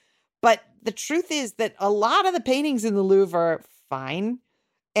good. But the truth is that a lot of the paintings in the Louvre are fine.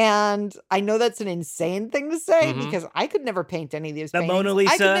 And I know that's an insane thing to say because I could never paint any of these The paintings. Mona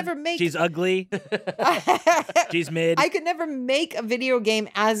Lisa. I could never make. She's ugly. She's mid. I could never make a video game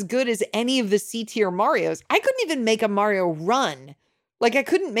as good as any of the C tier Marios. I couldn't even make a Mario Run. Like I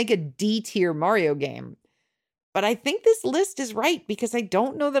couldn't make a D tier Mario game. But I think this list is right because I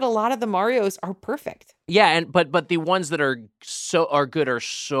don't know that a lot of the Marios are perfect. Yeah, and but the ones that are good are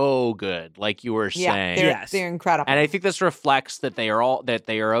so good, like you were saying. They're incredible. And I think this reflects that they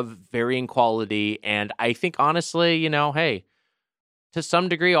are of varying quality, and I think honestly, hey, to some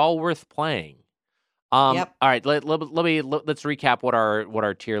degree, all worth playing. All right, let's recap what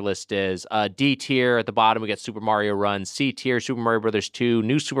our tier list is. D tier at the bottom, we got Super Mario Run. C tier, Super Mario Brothers 2,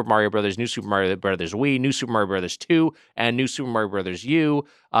 New Super Mario Brothers, New Super Mario Brothers Wii, New Super Mario Brothers 2, and New Super Mario Brothers U.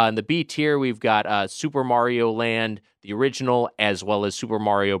 In the B tier, we've got Super Mario Land, the original, as well as Super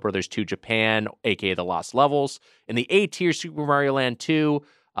Mario Brothers 2 Japan, aka the Lost Levels. In the A tier, Super Mario Land 2,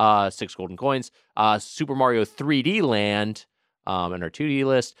 6 golden coins. Super Mario 3D Land. In our 2D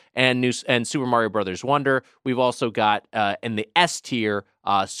list, and Super Mario Brothers Wonder. We've also got in the S tier,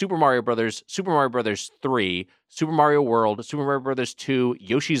 Super Mario Brothers 3, Super Mario World, Super Mario Brothers 2,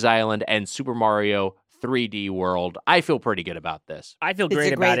 Yoshi's Island, and Super Mario 3D World. I feel pretty good about this. I feel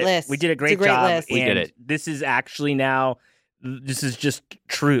great about it. List. We did a great job. We did it. This is actually now. This is just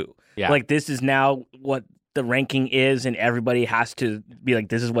true. Yeah. Like this is now what the ranking is, and everybody has to be like,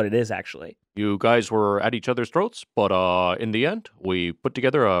 this is what it is. Actually. You guys were at each other's throats, but in the end, we put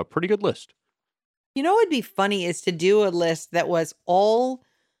together a pretty good list. You know what would be funny is to do a list that was all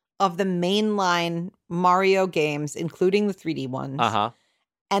of the mainline Mario games, including the 3D ones,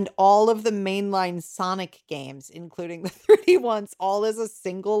 and all of the mainline Sonic games, including the 3D ones, all as a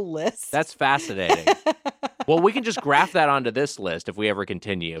single list. That's fascinating. Well, we can just graph that onto this list if we ever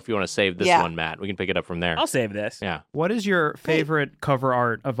continue. If you want to save this one, Matt, we can pick it up from there. I'll save this. Yeah. What is your favorite cover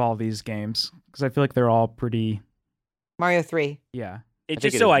art of all these games? Because I feel like they're all pretty. Mario 3. Yeah. It's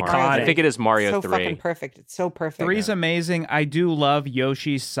just so iconic. I think it is Mario 3. So fucking perfect. It's so perfect. 3's amazing. I do love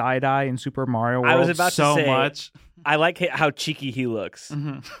Yoshi's side eye in Super Mario World I was about so to say, much. I like how cheeky he looks.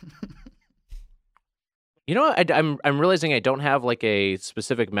 You know what I'm realizing I don't have like a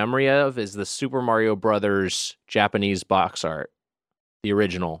specific memory of is the Super Mario Brothers Japanese box art, the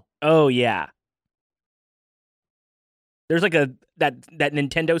original. Oh yeah. There's like that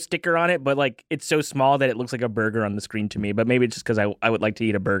Nintendo sticker on it, but like it's so small that it looks like a burger on the screen to me. But maybe it's just because I would like to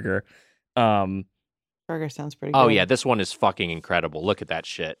eat a burger. Burger sounds pretty good. Oh yeah, this one is fucking incredible. Look at that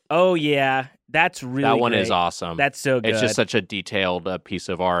shit. Oh yeah, that's really that one great. is awesome. That's so good. It's just such a detailed piece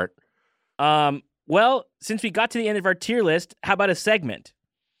of art. Well, since we got to the end of our tier list, how about a segment?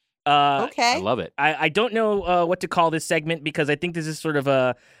 Okay. I love it. I don't know what to call this segment because I think this is sort of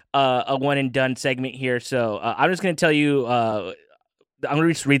a one and done segment here. So I'm just going to tell you. I'm going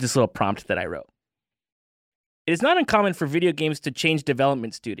to just read this little prompt that I wrote. It is not uncommon for video games to change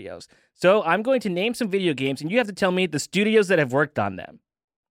development studios. So I'm going to name some video games, and you have to tell me the studios that have worked on them.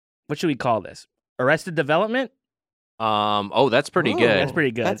 What should we call this? Arrested Development? Oh, that's pretty good. That's pretty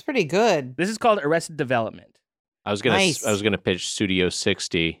good. That's pretty good. This is called Arrested Development. I was gonna pitch Studio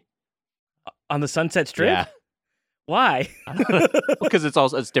 60 on the Sunset Strip. Yeah. Why? Because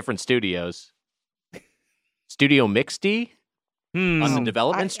it's different studios. Studio Mixty on the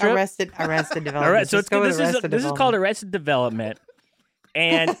development strip. Arrested Development. So this is called Arrested Development.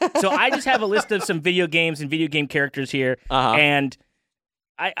 And so I just have a list of some video games and video game characters here, and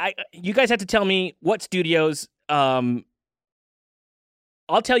you guys have to tell me what studios. I'll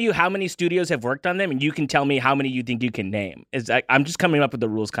tell you how many studios have worked on them, and you can tell me how many you think you can name. I'm just coming up with the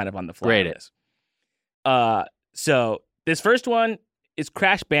rules kind of on the fly. Great. So this first one is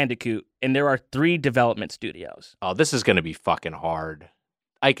Crash Bandicoot, and there are 3 development studios. Oh, this is going to be fucking hard.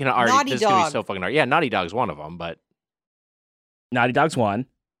 I can already. Naughty this Dog. is going to be so fucking hard. Yeah, Naughty Dog's one of them, but Naughty Dog's one.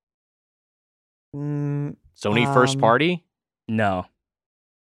 Sony first party? No.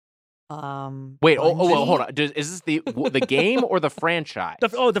 Wait. Hold on. Is this the game or the franchise?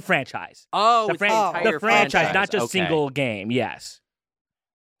 The franchise. Oh, the franchise, not just single game. Yes.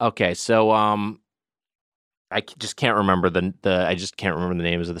 Okay, so I just can't remember the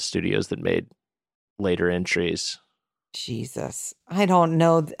names of the studios that made later entries. Jesus, I don't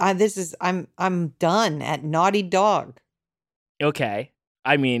know. I'm done at Naughty Dog. Okay,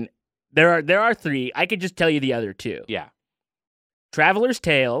 I mean there are 3. I could just tell you the other 2. Yeah, Traveler's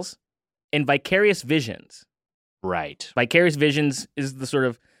Tales and Vicarious Visions. Right. Vicarious Visions is the sort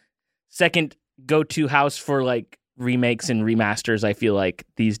of second go-to house for like remakes and remasters. I feel like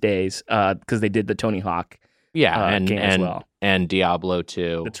these days because they did the Tony Hawk. Yeah, game as well. And Diablo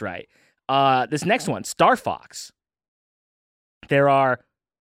 2. That's right. This next one, Star Fox. There are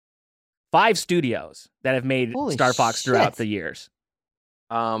 5 studios that have made Holy Star Fox throughout shit. the years.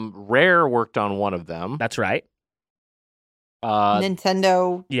 Rare worked on one of them. That's right.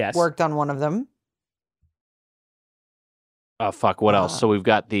 Nintendo Yes. worked on one of them. Fuck, what else? So we've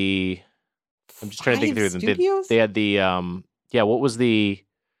got the. I'm just trying to think 5 through them. studios? They had the what was the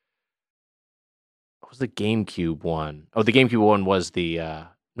GameCube one? Oh, the GameCube one was the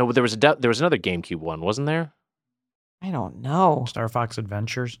no, but there was another GameCube one, wasn't there? I don't know. Star Fox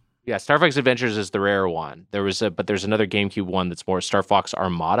Adventures. Yeah, Star Fox Adventures is the rare one. There's another GameCube one that's more Star Fox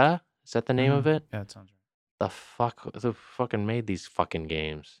Armada. Is that the name of it? Yeah, that sounds The fucking made these fucking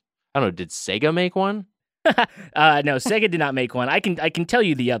games? I don't know. Did Sega make one? No, Sega did not make one. I can tell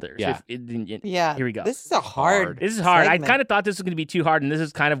you the others. Yeah. Yeah. Here we go. This is a hard. This is hard. segment. I kind of thought this was going to be too hard, and this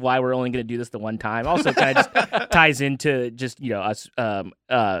is kind of why we're only going to do this the one time. Also, kind of just ties into just us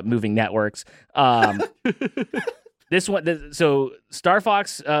moving networks. This one, so Star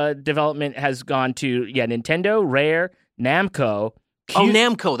Fox development has gone to Nintendo, Rare, Namco.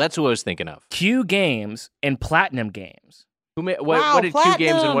 Namco. That's who I was thinking of. Q Games and Platinum Games. Who made Wow, what did Q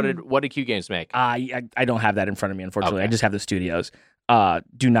Games and Platinum. what did Q Games make? I don't have that in front of me, unfortunately. Okay. I just have the studios.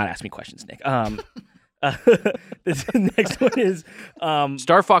 Do not ask me questions, Nick. This next one is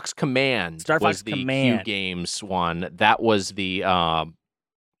Star Fox Command. Star Fox was the Command. Q Games one. That was the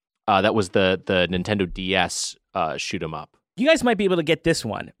Nintendo DS shoot 'em up. You guys might be able to get this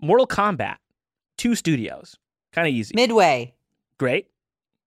one. Mortal Kombat. 2 studios. Kind of easy. Midway. Great.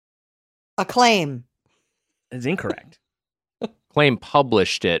 Acclaim. It's incorrect. Claim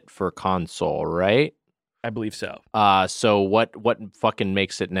published it for console, right? I believe so. So what fucking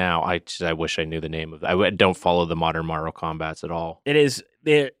makes it now? I wish I knew the name of it. I don't follow the modern Mortal Kombats at all. It is.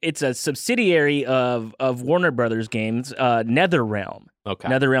 It's a subsidiary of Warner Brothers games. NetherRealm. Okay.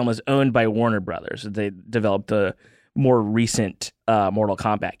 NetherRealm is owned by Warner Brothers. They developed the more recent Mortal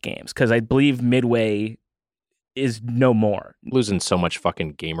Kombat games because I believe Midway is no more. Losing so much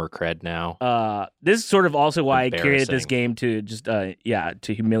fucking gamer cred now. This is sort of also why I created this Embarrassing. game to just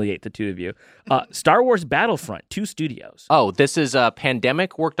to humiliate the two of you. Star Wars Battlefront, 2 studios. Oh, this is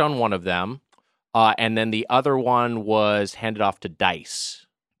Pandemic worked on one of them, and then the other one was handed off to DICE.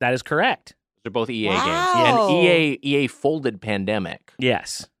 That is correct. They're both EA Wow. games, and EA folded Pandemic,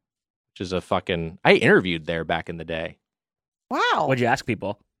 Yes. which is a fucking. I interviewed there back in the day. Wow. What'd you ask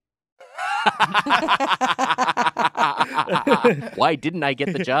people? Why didn't I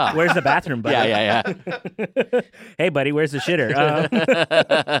get the job? Where's the bathroom, buddy? Yeah. Hey, buddy, where's the shitter?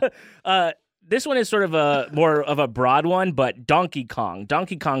 This one is sort of a more of a broad one, but Donkey Kong.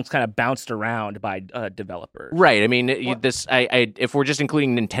 Donkey Kong's kind of bounced around by developers. Right. I mean, if we're just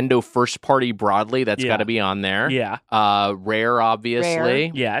including Nintendo first party broadly, that's Yeah. got to be on there. Yeah. Rare, obviously.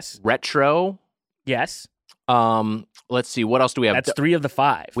 Rare. Yes. Retro. Yes. Let's see. What else do we have? That's 3 of the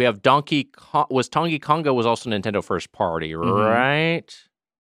 5. We have Donkey Kong. Donkey Konga was also Nintendo first party, right?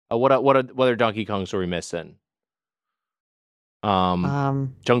 What other Donkey Kongs are we missing?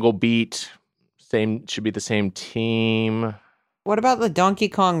 Jungle Beat. Should be the same team. What about the Donkey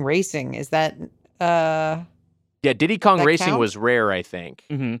Kong Racing? Is that Yeah, Diddy Kong That Racing count? was Rare, I think.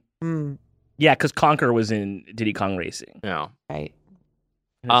 Mm-hmm. Yeah, because Conker was in Diddy Kong Racing. Yeah. right?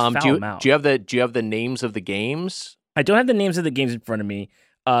 It's Do you foul-mouthed. have the names of the games? I don't have the names of the games in front of me,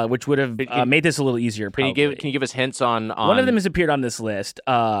 which would have made this a little easier. Can Probably. you give us hints on One of them has appeared on this list,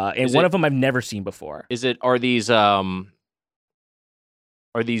 and Is one it- of them I've never seen before.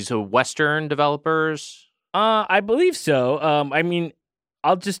 Are these Western developers? I believe so. I mean,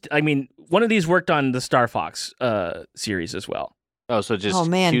 one of these worked on the Star Fox series as well. Oh, so just Oh,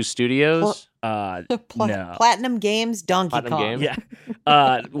 man. Q Studios? No. Platinum Games, Donkey Platinum Kong. Games?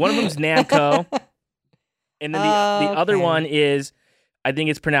 Yeah. One of them's Namco, and then the other Okay. one is, I think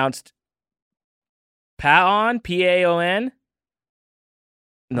it's pronounced Paon, Paon.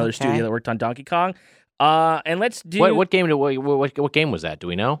 Another Okay. studio that worked on Donkey Kong. And let's do What game was that? Do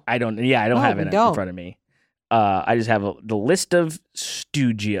we know? I don't No, have we it in don't. front of me. I just have the list of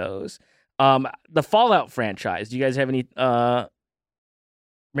studios. The Fallout franchise. Do you guys have any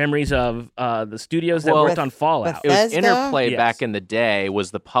memories of the studios that Well, worked on Fallout? It was Bethesda? Interplay Yes. back in the day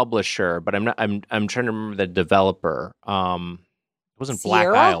was the publisher, but I'm trying to remember the developer. It wasn't Black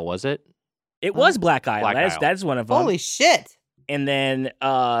Sierra? Isle, was it? It was Black Isle. Black Isle. That's one of them. Holy shit. And then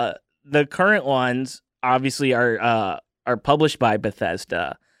the current ones obviously are published by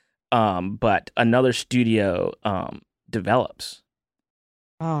Bethesda, but another studio develops.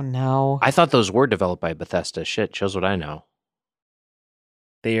 Oh no. I thought those were developed by Bethesda. Shit, shows what I know.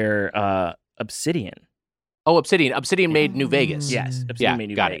 They're Obsidian. Oh, Obsidian. Obsidian made New Vegas. Yes, Obsidian Yeah, made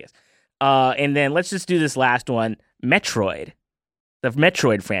New got it. Vegas. And then let's just do this last one, Metroid, the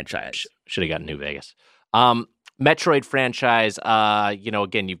Metroid franchise. Should have gotten New Vegas. Metroid franchise,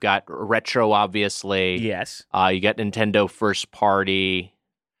 again, you've got Retro, obviously. Yes. You got Nintendo first party.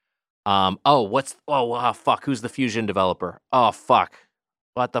 Who's the Fusion developer? Oh, fuck.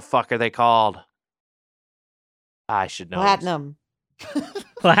 What the fuck are they called? I should know. Platinum.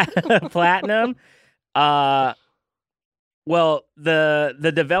 Platinum. Well,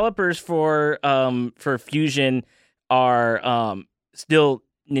 the developers for Fusion are still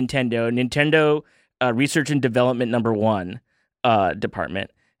Nintendo. Nintendo Research and Development #1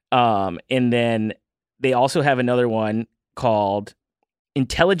 department. And then they also have another one called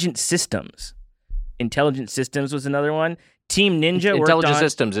Intelligent Systems. Intelligent Systems was another one. Team Ninja. Intelligent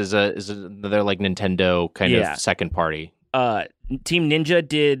Systems is they're like Nintendo kind of second party. Team Ninja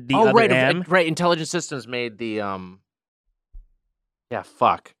did the other M. Right. Intelligent Systems made the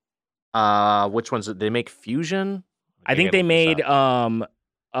which ones did they make? Fusion? I think they made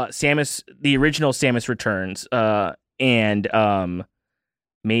Samus, the original Samus Returns, and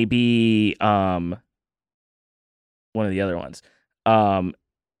maybe one of the other ones. And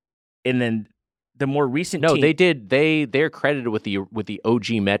then the more recent they did. They're credited with the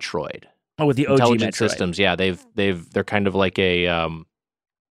OG Metroid. Oh, with the OG Intelligent Metroid. Systems. Yeah, they're kind of like a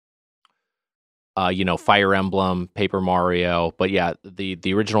Fire Emblem, Paper Mario, but yeah,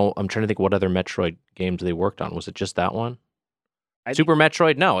 the original. I'm trying to think what other Metroid games they worked on. Was it just that one? Super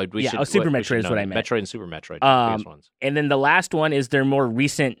Metroid? No, Super Metroid is what I meant. Metroid and Super Metroid. Ones. And then the last one is their more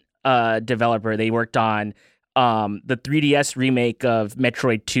recent developer. They worked on the 3DS remake of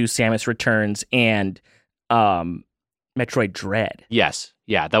Metroid 2: Samus Returns and Metroid Dread. Yes,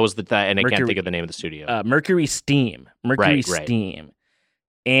 yeah, that was and I can't think of the name of the studio. Mercury Steam. Steam,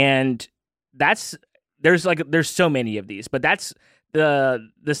 and there's so many of these, but that's the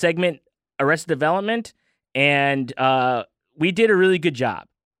segment Arrested Development, and we did a really good job.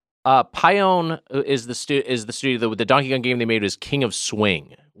 Pione is the studio. The Donkey Kong game they made was King of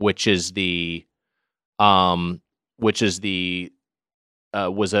Swing, which is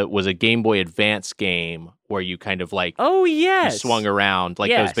was a Game Boy Advance game where you kind of like you swung around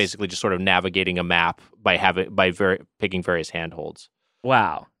it was basically just sort of navigating a map by picking various handholds.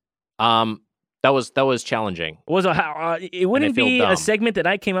 Wow. That was challenging. It wouldn't be a segment that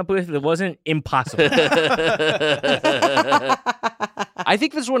I came up with that wasn't impossible. I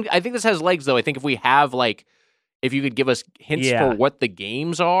think this has legs though. I think if we have if you could give us hints for what the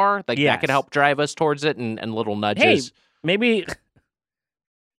games are, that could help drive us towards it and little nudges. Hey, maybe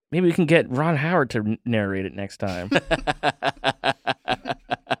we can get Ron Howard to narrate it next time.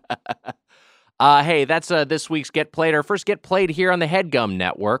 Hey, that's this week's Get Played. Our first Get Played here on the HeadGum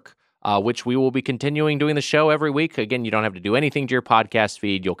Network, which we will be continuing doing the show every week. Again, you don't have to do anything to your podcast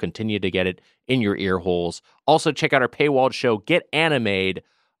feed. You'll continue to get it in your ear holes. Also, check out our paywalled show, Get Animated,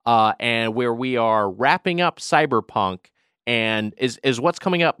 and where we are wrapping up Cyberpunk. And is what's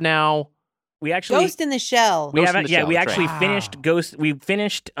coming up now? We actually Ghost in the Shell. We actually finished Ghost. We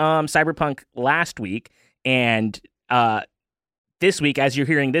finished Cyberpunk last week, and this week, as you're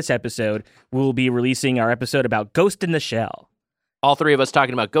hearing this episode, we'll be releasing our episode about Ghost in the Shell. All three of us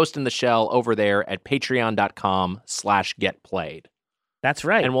talking about Ghost in the Shell over there at patreon.com/getplayed. That's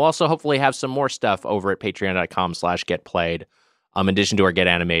right. And we'll also hopefully have some more stuff over at patreon.com/getplayed. In addition to our Get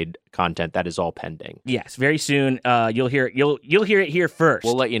Animated content, that is all pending. Yes, very soon. You'll hear it here first.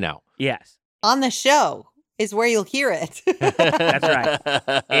 We'll let you know. Yes. On the show is where you'll hear it. That's right.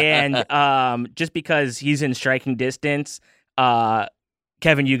 And just because he's in striking distance,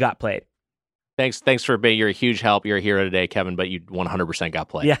 Kevin, you got played. Thanks for being. You're a huge help. You're a hero today, Kevin. But you 100% got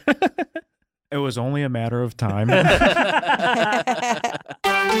played. Yeah. It was only a matter of time.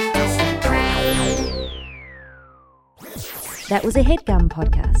 That was a HeadGum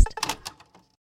podcast.